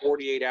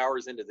 48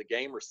 hours into the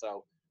game or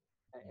so,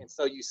 and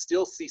so you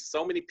still see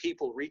so many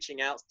people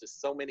reaching out to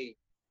so many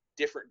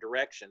different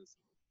directions.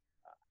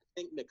 I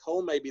think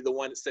Nicole may be the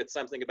one that said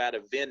something about a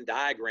Venn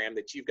diagram,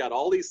 that you've got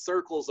all these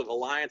circles of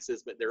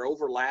alliances, but they're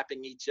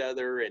overlapping each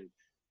other, and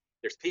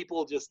there's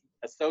people just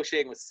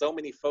associating with so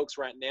many folks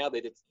right now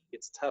that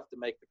it's tough to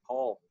make the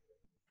call.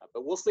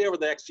 But we'll see over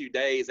the next few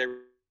days.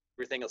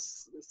 Everything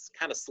is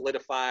kind of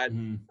solidified.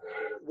 Mm-hmm.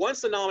 Once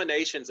the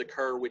nominations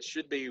occur, which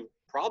should be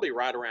probably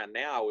right around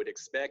now, I would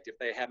expect, if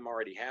they haven't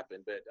already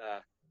happened. But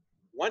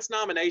once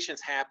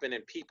nominations happen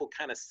and people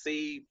kind of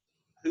see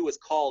who was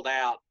called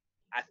out,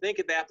 I think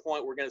at that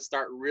point we're going to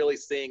start really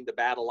seeing the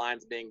battle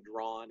lines being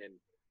drawn, and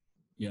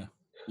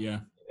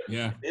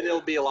then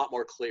it'll be a lot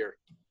more clear.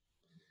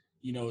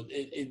 You know,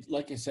 it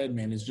like I said,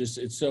 man,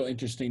 it's so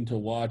interesting to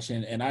watch.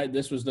 And I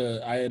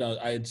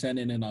had sent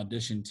in an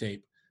audition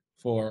tape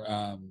for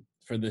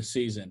this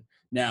season.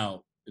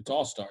 Now it's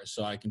All Stars,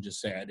 so I can just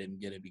say I didn't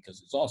get it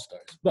because it's All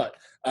Stars. But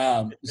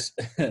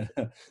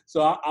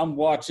so I'm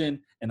watching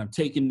and I'm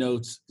taking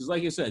notes because,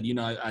 like I said, you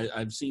know,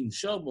 I've seen the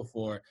show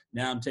before.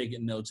 Now I'm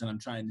taking notes and I'm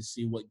trying to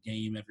see what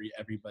game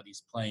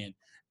everybody's playing.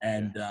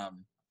 And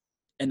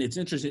it's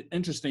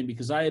interesting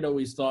because I had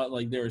always thought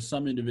like there are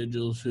some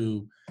individuals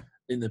who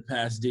in the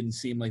past didn't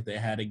seem like they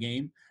had a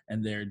game,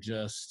 and they're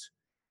just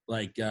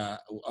like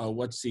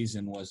what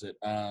season was it?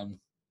 I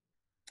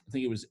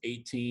think it was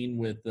 18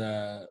 with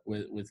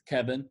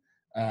Kevin,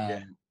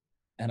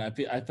 and I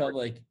felt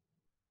like,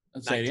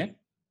 let's say it again,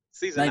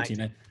 season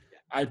 19.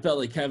 I felt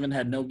like Kevin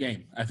had no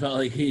game. I felt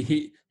like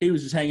he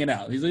was just hanging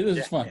out. He's like, this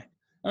is fun. Yeah.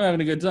 I'm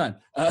having a good time.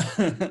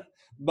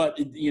 But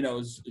you know,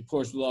 of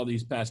course, with all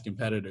these past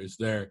competitors,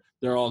 they're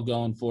all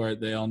going for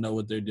it. They all know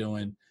what they're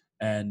doing,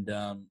 and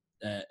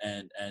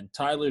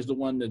Tyler's the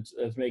one that's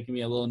making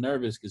me a little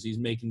nervous because he's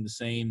making the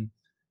same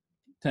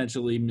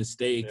potentially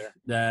mistake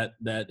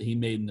that he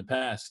made in the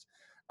past.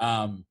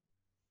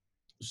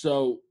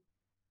 So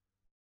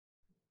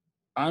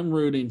I'm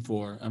rooting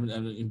for, I'm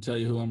going to tell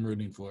you who I'm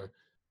rooting for.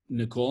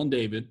 Nicole and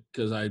David,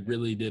 because I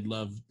really did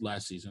love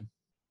last season.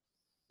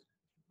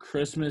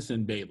 Christmas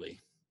and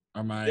Bailey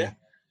are my,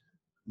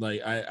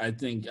 like, I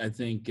think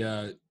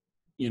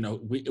you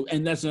know,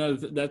 and that's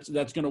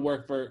going to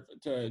work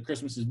to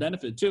Christmas's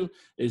benefit too,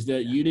 is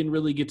that you didn't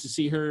really get to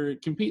see her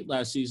compete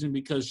last season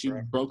because she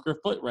broke her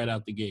foot right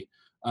out the gate.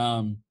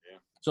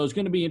 So it's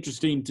going to be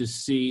interesting to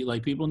see,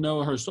 like, people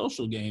know her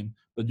social game,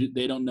 but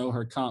they don't know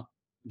her comp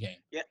game.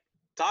 Yeah.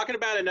 Talking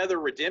about another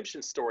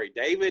redemption story,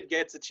 David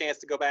gets a chance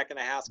to go back in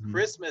the house. Mm-hmm.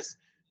 Christmas,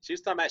 she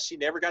was talking about she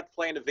never got to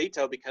play in the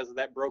veto because of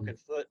that broken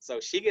foot. So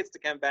she gets to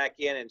come back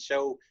in and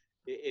show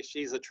if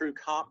she's a true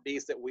comp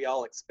beast that we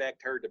all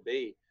expect her to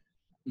be.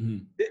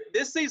 Mm-hmm.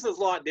 This season's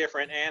a lot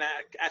different, and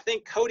I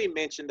think Cody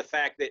mentioned the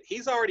fact that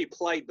he's already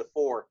played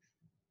before,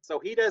 so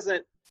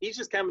he's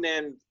just coming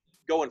in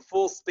going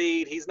full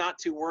speed. He's not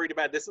too worried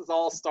about it. This is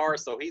All-Star,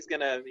 so he's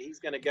gonna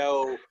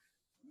go, you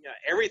know,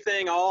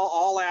 everything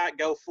all out,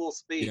 go full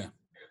speed. Yeah.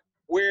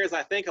 Whereas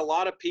I think a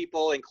lot of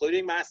people,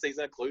 including my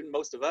season, including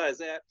most of us,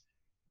 that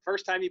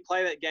first time you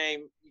play that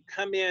game, you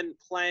come in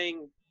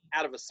playing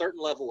out of a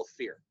certain level of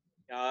fear.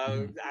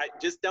 I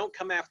just don't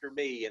come after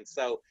me, and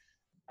so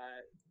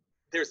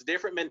there's a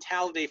different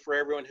mentality for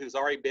everyone who's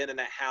already been in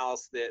that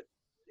house, that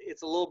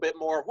it's a little bit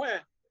more, well,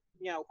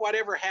 you know,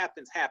 whatever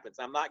happens.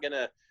 I'm not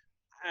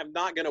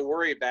gonna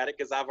worry about it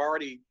because I've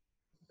already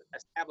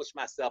established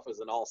myself as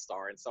an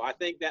all-star. And so I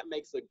think that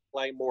makes the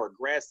play more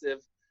aggressive,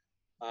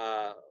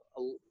 a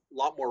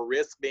lot more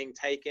risk being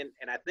taken.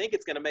 And I think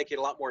it's going to make it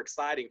a lot more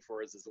exciting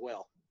for us as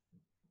well.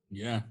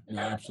 Yeah,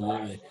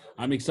 absolutely.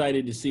 I'm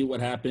excited to see what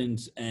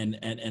happens. And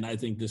I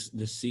think this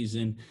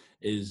season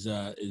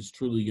is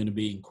truly going to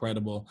be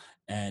incredible.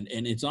 And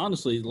it's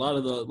honestly a lot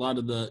of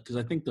the, because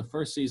I think the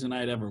first season I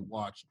had ever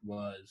watched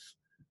was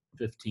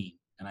 15.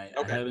 and I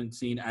Okay. haven't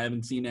seen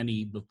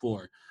any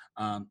before.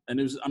 And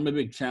I'm a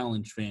big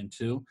challenge fan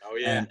too. Oh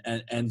yeah.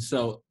 And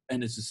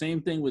it's the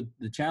same thing with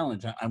the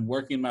challenge. I'm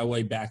working my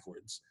way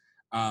backwards.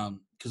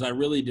 Because I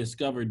really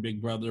discovered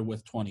Big Brother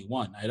with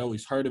 21. I'd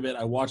always heard of it.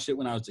 I watched it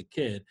when I was a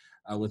kid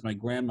with my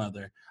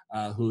grandmother,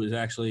 who is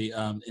actually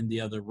in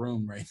the other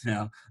room right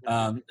now.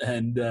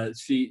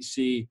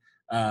 She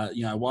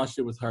I watched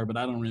it with her, but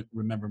I don't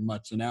remember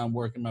much. So now I'm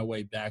working my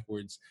way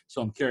backwards.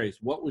 So I'm curious,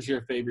 what was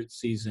your favorite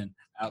season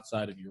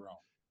outside of your own?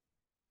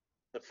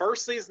 The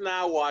first season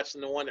I watched,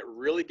 and the one that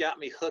really got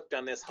me hooked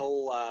on this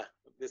whole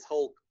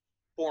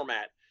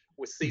format,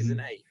 was season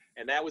Mm-hmm. 8,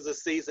 and that was a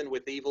season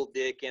with Evil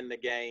Dick in the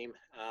game.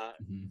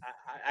 Mm-hmm.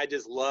 I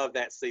just love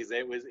that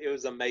season. It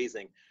was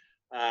amazing.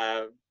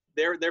 Uh,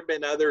 there've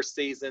been other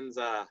seasons.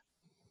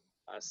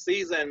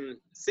 Season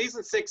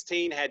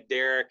 16 had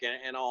Derek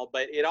and all,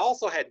 but it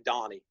also had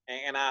Donnie,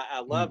 and I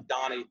love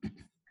Donnie.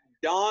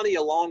 Donnie,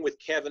 along with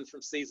Kevin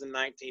from season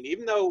 19,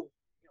 even though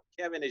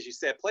Kevin, as you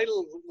said, played a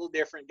little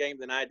different game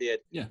than I did.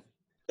 Yeah.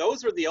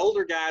 Those were the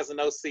older guys in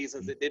those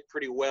seasons that did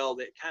pretty well.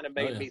 That kind of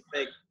made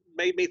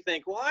me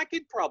think, well, I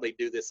could probably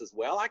do this as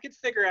well. I could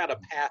figure out a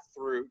path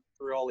through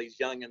all these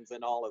youngins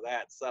and all of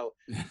that. So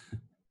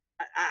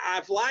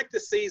I've liked the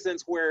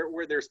seasons where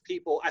there's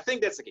people. I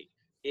think that's the key.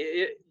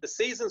 The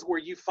seasons where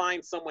you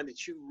find someone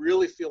that you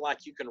really feel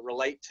like you can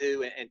relate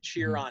to and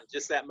cheer on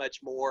just that much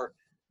more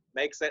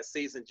makes that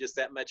season just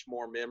that much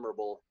more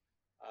memorable.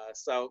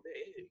 So,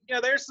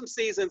 there's some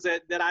seasons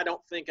that I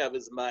don't think of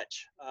as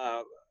much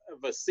of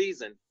a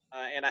season,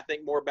 and I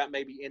think more about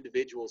maybe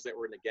individuals that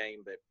were in the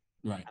game. But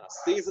Right.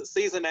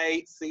 Season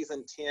 8,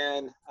 season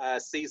 10,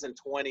 season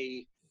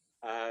 20,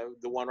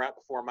 the one right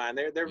before mine.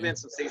 There have been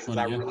some seasons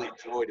I really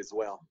enjoyed as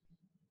well.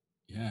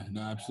 Yeah,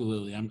 no,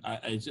 absolutely.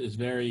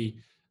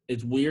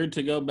 It's weird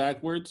to go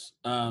backwards.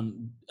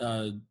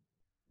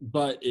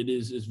 But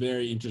it's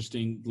very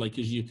interesting, like,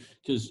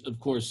 because of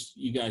course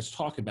you guys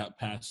talk about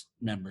past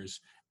members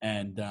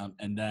and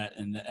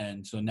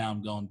so now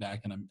I'm going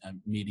back and I'm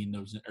I'm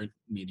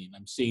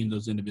seeing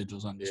those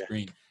individuals on the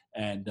screen,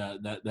 and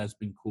that's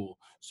been cool.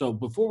 So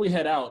before we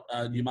head out,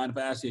 do you mind if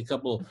I ask you a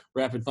couple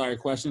rapid fire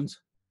questions?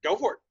 Go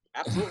for it.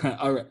 Absolutely.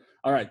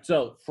 All right.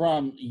 So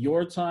from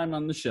your time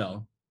on the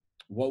show,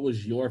 what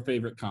was your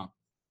favorite comp?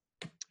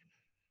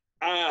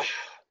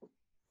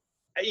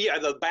 Yeah,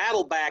 the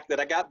battle back that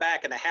I got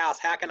back in the house.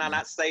 How can I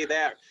not say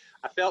that?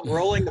 I felt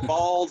rolling the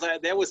balls.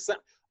 There was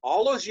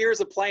all those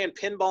years of playing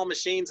pinball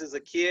machines as a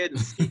kid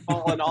and skee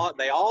ball and all.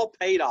 They all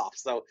paid off.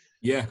 So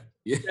yeah.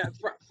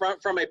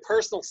 From a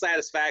personal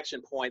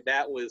satisfaction point,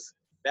 that was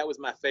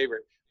my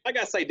favorite. Like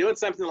I say, doing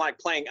something like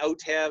playing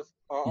OTEV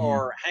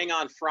or Hang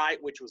On Fright,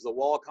 which was a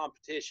wall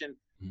competition.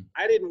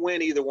 I didn't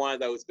win either one of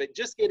those, but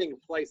just getting to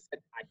play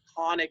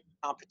iconic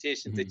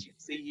competitions that you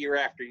see year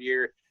after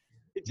year.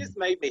 It just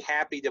made me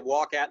happy to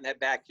walk out in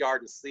that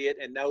backyard and see it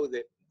and know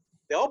that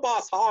the old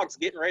Boss Hog's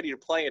getting ready to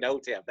play at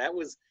OTEV. That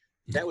was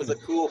a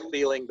cool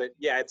feeling. But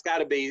yeah, it's got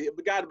to be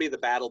the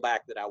battle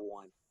back that I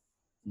won.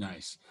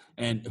 Nice.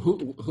 And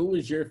who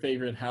was your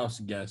favorite house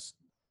guest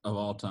of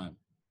all time?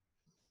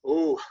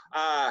 Ooh,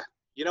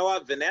 you know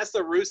what?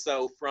 Vanessa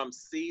Russo from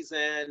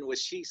season,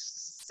 was she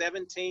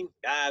 17?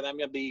 God, I'm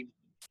gonna be.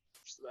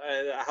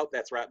 I hope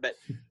that's right, but.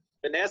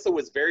 Vanessa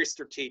was very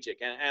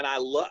strategic, and I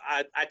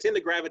tend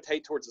to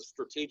gravitate towards the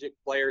strategic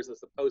players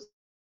as opposed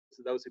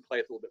to those who play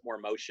with a little bit more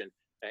emotion.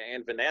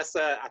 And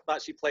Vanessa, I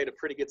thought she played a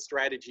pretty good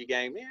strategy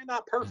game. Yeah,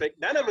 not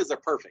perfect. None of us are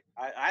perfect.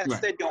 I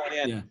said going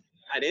in,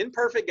 an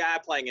imperfect guy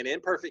playing an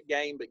imperfect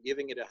game, but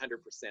giving it 100%.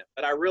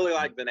 But I really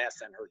like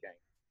Vanessa and her game.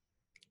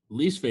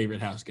 Least favorite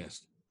house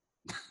guest?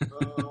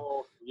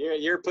 Oh,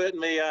 you're putting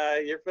me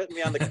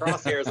on the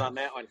crosshairs on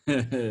that one.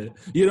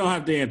 You don't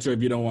have to answer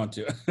if you don't want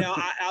to. Now,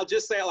 I'll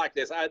just say it like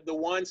this: the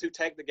ones who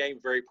take the game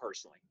very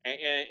personally,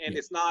 and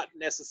it's not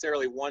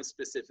necessarily one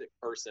specific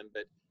person,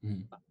 but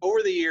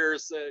over the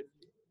years,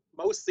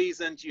 most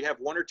seasons you have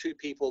one or two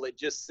people that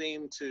just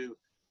seem to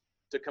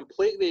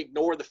completely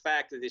ignore the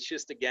fact that it's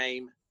just a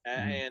game,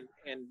 and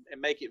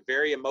make it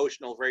very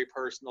emotional, very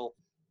personal.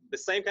 The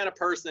same kind of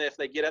person, if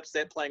they get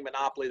upset playing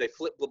Monopoly, they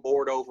flip the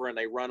board over and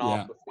they run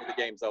off before the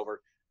game's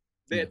over.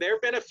 There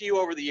have been a few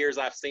over the years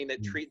I've seen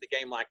that treat the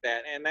game like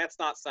that, and that's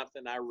not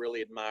something I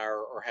really admire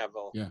or have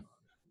a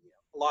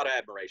lot of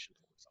admiration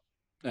for. So.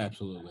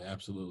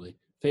 Absolutely.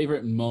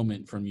 Favorite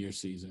moment from your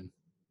season?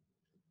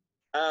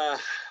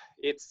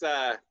 It's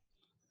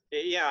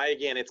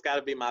again, it's got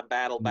to be my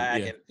battle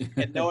back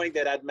and knowing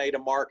that I'd made a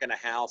mark in a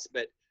house.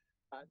 But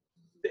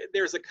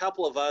there's a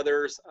couple of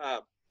others.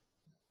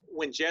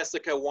 When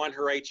Jessica won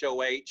her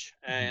HOH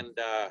and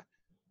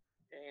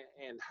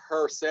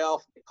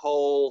herself,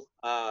 Nicole,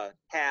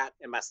 Kat,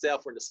 and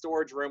myself were in the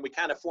storage room. We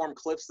kind of formed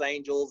Cliff's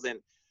Angels, and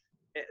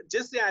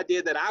just the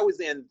idea that I was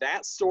in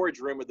that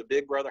storage room of the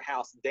Big Brother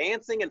house,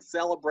 dancing and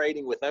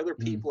celebrating with other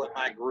people in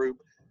my group,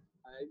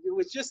 it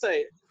was just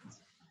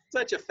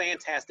such a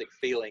fantastic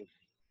feeling.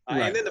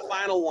 And then the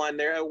final one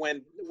there,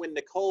 when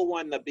Nicole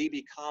won the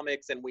BB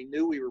Comics, and we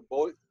knew we were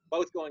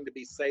both going to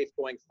be safe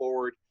going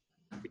forward.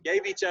 We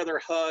gave each other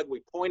a hug.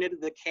 We pointed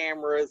at the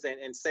cameras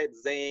and said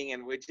zing,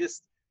 and we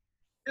just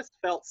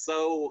felt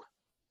so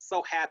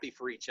happy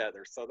for each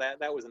other. So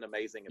that was an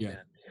amazing event.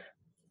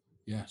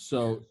 Yeah.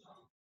 So,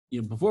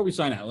 before we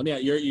sign out,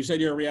 you said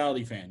you're a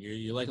reality fan.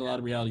 You like a lot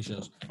of reality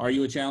shows. Are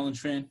you a challenge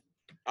fan?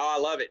 Oh, I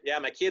love it. Yeah,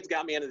 my kids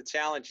got me into the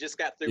challenge. Just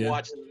got through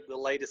watching the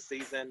latest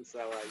season.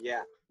 So,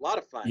 a lot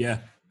of fun. Yeah.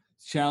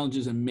 Challenge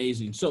is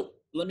amazing. So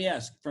let me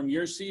ask, from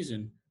your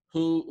season,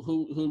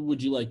 who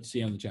would you like to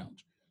see on the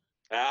challenge?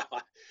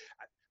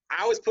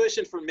 I was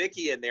pushing for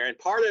Mickey in there, and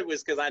part of it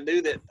was because I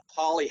knew that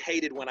Holly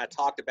hated when I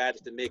talked about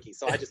it to Mickey.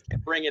 So I just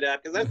kept bringing it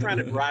up because I was trying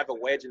to drive a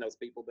wedge in those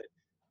people. But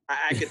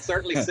I could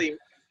certainly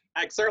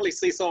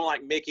see someone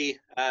like Mickey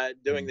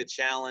doing the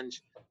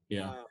challenge.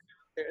 Yeah.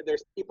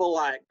 There's people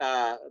like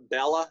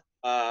Bella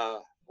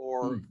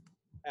or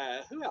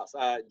who else?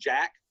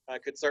 Jack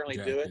could certainly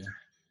do it. Yeah.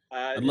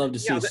 I'd love to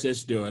see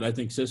Sis do it. I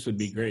think Sis would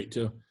be great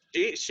too.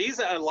 She's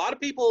a lot of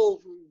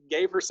people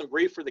gave her some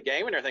grief for the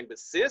game and everything, but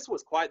Sis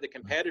was quite the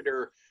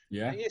competitor.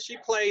 Yeah. She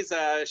plays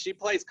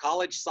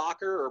college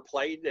soccer or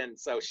played, and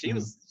so she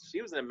was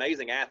an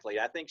amazing athlete.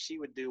 I think she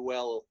would do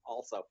well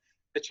also.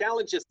 The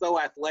challenge is so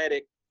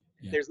athletic.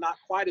 Yeah. There's not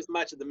quite as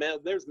much of the mental.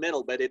 There's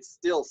mental, but it's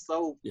still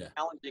so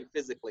challenging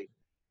physically.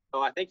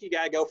 So I think you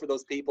got to go for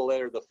those people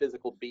that are the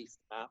physical beast,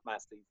 my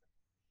season.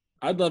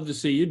 I'd love to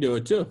see you do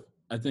it too.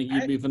 I think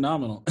you'd be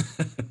phenomenal.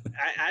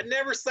 I'd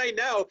never say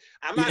no.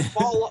 I might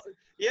fall.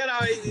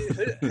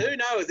 Who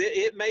knows?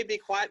 It may be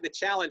quite the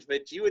challenge,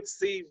 but you'd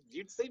see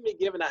me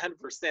giving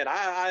 100%.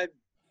 I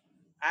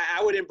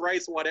would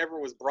embrace whatever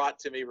was brought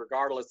to me,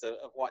 regardless of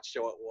what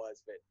show it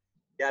was. But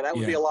yeah, that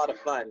would be a lot of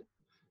fun.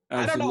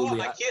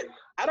 Absolutely.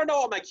 I don't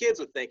know what my kids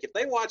would think if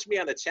they watch me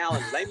on the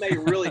challenge. They may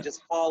really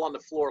just fall on the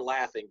floor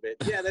laughing. But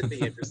yeah, that'd be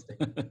interesting.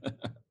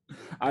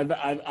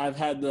 I've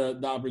had the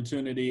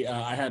opportunity.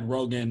 I had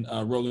Rogan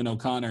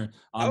O'Connor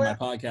on my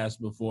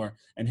podcast before,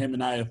 and him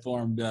and I have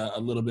formed a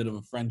little bit of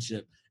a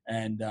friendship.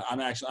 And I'm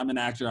an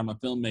actor. I'm a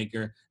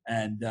filmmaker,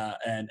 and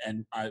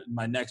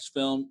my next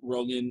film,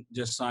 Rogan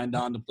just signed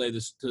on to play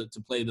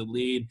to play the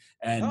lead,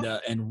 and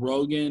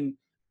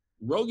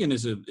Rogan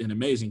is an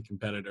amazing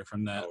competitor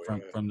from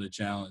the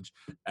challenge,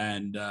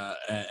 and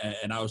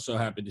I was so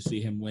happy to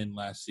see him win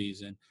last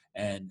season,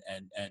 and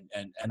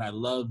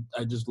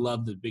I just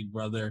love that Big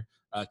Brother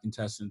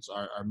contestants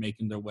are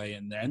making their way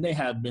in there, and they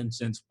have been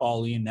since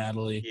Paulie and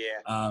Natalie.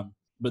 Yeah.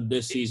 But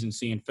this season,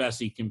 seeing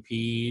Fessy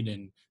compete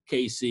and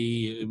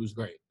Casey, it was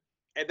great.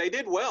 And they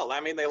did well. I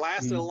mean, they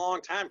lasted a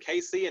long time.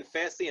 Casey and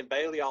Fessy and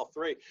Bailey, all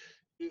three.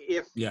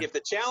 If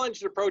the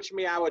challenge approached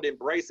me, I would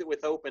embrace it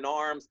with open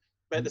arms.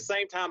 But at the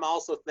same time, I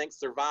also think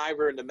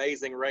Survivor and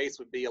Amazing Race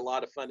would be a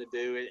lot of fun to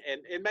do,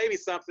 and it may be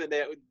something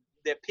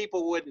that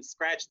people wouldn't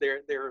scratch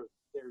their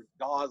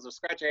jaws or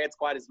scratch their heads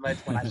quite as much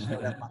when I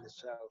showed up on the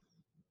show.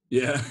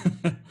 Yeah.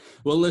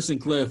 Well, listen,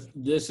 Cliff,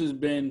 this has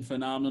been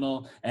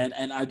phenomenal, and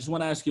I just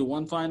want to ask you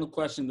one final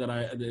question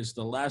that is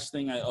the last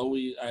thing I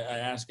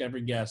ask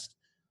every guest.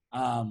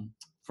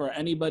 For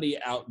anybody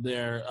out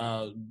there,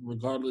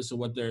 regardless of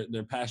what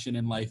their passion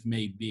in life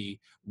may be,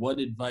 what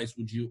advice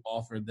would you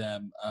offer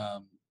them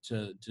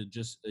to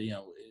just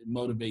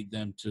motivate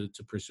them to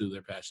pursue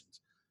their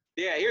passions?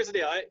 Yeah, here's the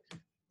deal.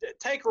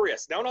 Take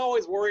risks. Don't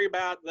always worry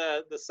about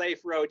the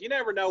safe road. You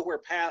never know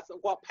what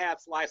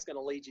paths life's going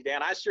to lead you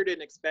down. I sure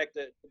didn't expect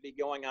to be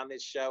going on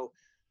this show,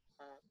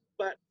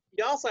 but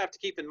you also have to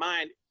keep in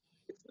mind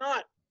it's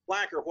not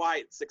black or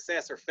white,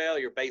 success or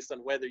failure based on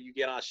whether you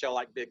get on a show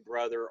like Big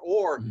Brother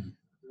or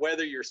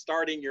whether you're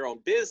starting your own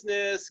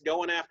business,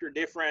 going after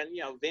different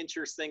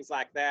ventures, things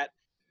like that.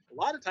 A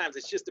lot of times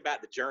it's just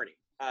about the journey.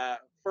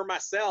 For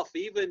myself,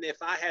 even if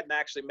I hadn't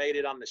actually made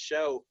it on the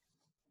show,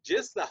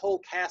 just the whole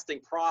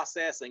casting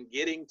process and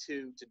getting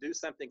to do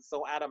something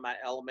so out of my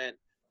element,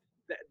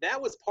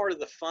 that was part of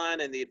the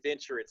fun and the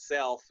adventure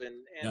itself.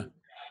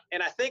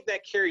 And I think that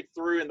carried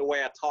through in the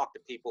way I talk to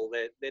people,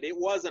 that it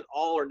wasn't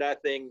all or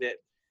nothing.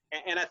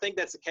 And I think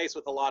that's the case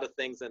with a lot of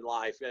things in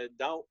life.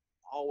 Don't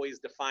always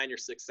define your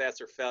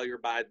success or failure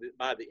by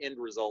the end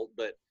result,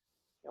 but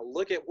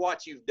look at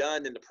what you've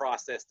done in the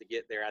process to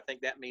get there. I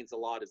think that means a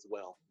lot as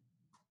well.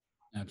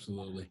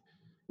 Absolutely.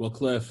 Well,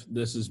 Cliff,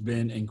 this has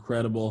been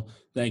incredible.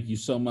 Thank you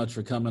so much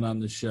for coming on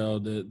the show.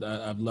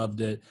 I've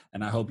loved it,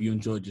 and I hope you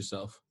enjoyed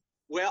yourself.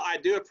 Well, I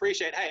do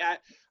appreciate it. Hey,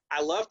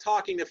 I love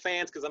talking to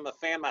fans because I'm a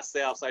fan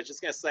myself. So I was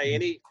just going to say,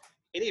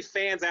 any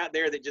fans out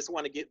there that just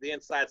want to get the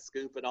inside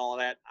scoop and all of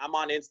that, I'm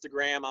on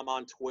Instagram, I'm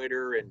on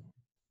Twitter, and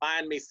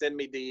find me, send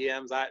me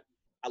DMs. I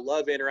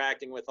love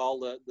interacting with all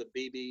the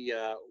BB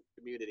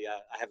community.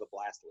 I have a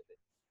blast with it.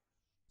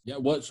 Yeah.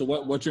 What's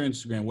your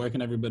Instagram? Where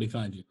can everybody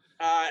find you?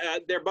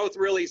 They're both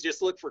really,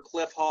 just look for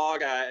Cliff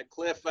Hogg,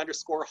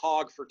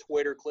 Cliff_Hogg for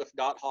Twitter,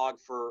 Cliff.Hogg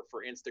for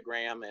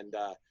Instagram. And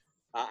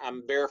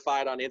I'm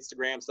verified on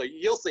Instagram. So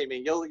you'll see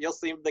me, you'll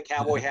see the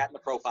cowboy hat and the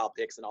profile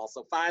pics, and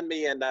also find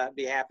me and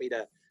be happy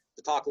to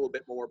talk a little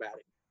bit more about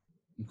it.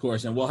 Of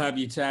course. And we'll have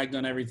you tagged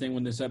on everything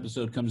when this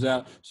episode comes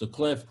out. So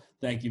Cliff,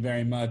 thank you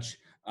very much.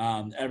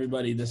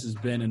 Everybody, this has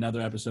been another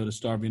episode of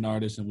Starving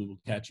Artists, and we will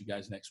catch you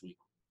guys next week.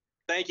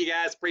 Thank you,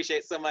 guys. Appreciate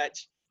it so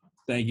much.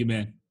 Thank you,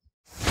 man.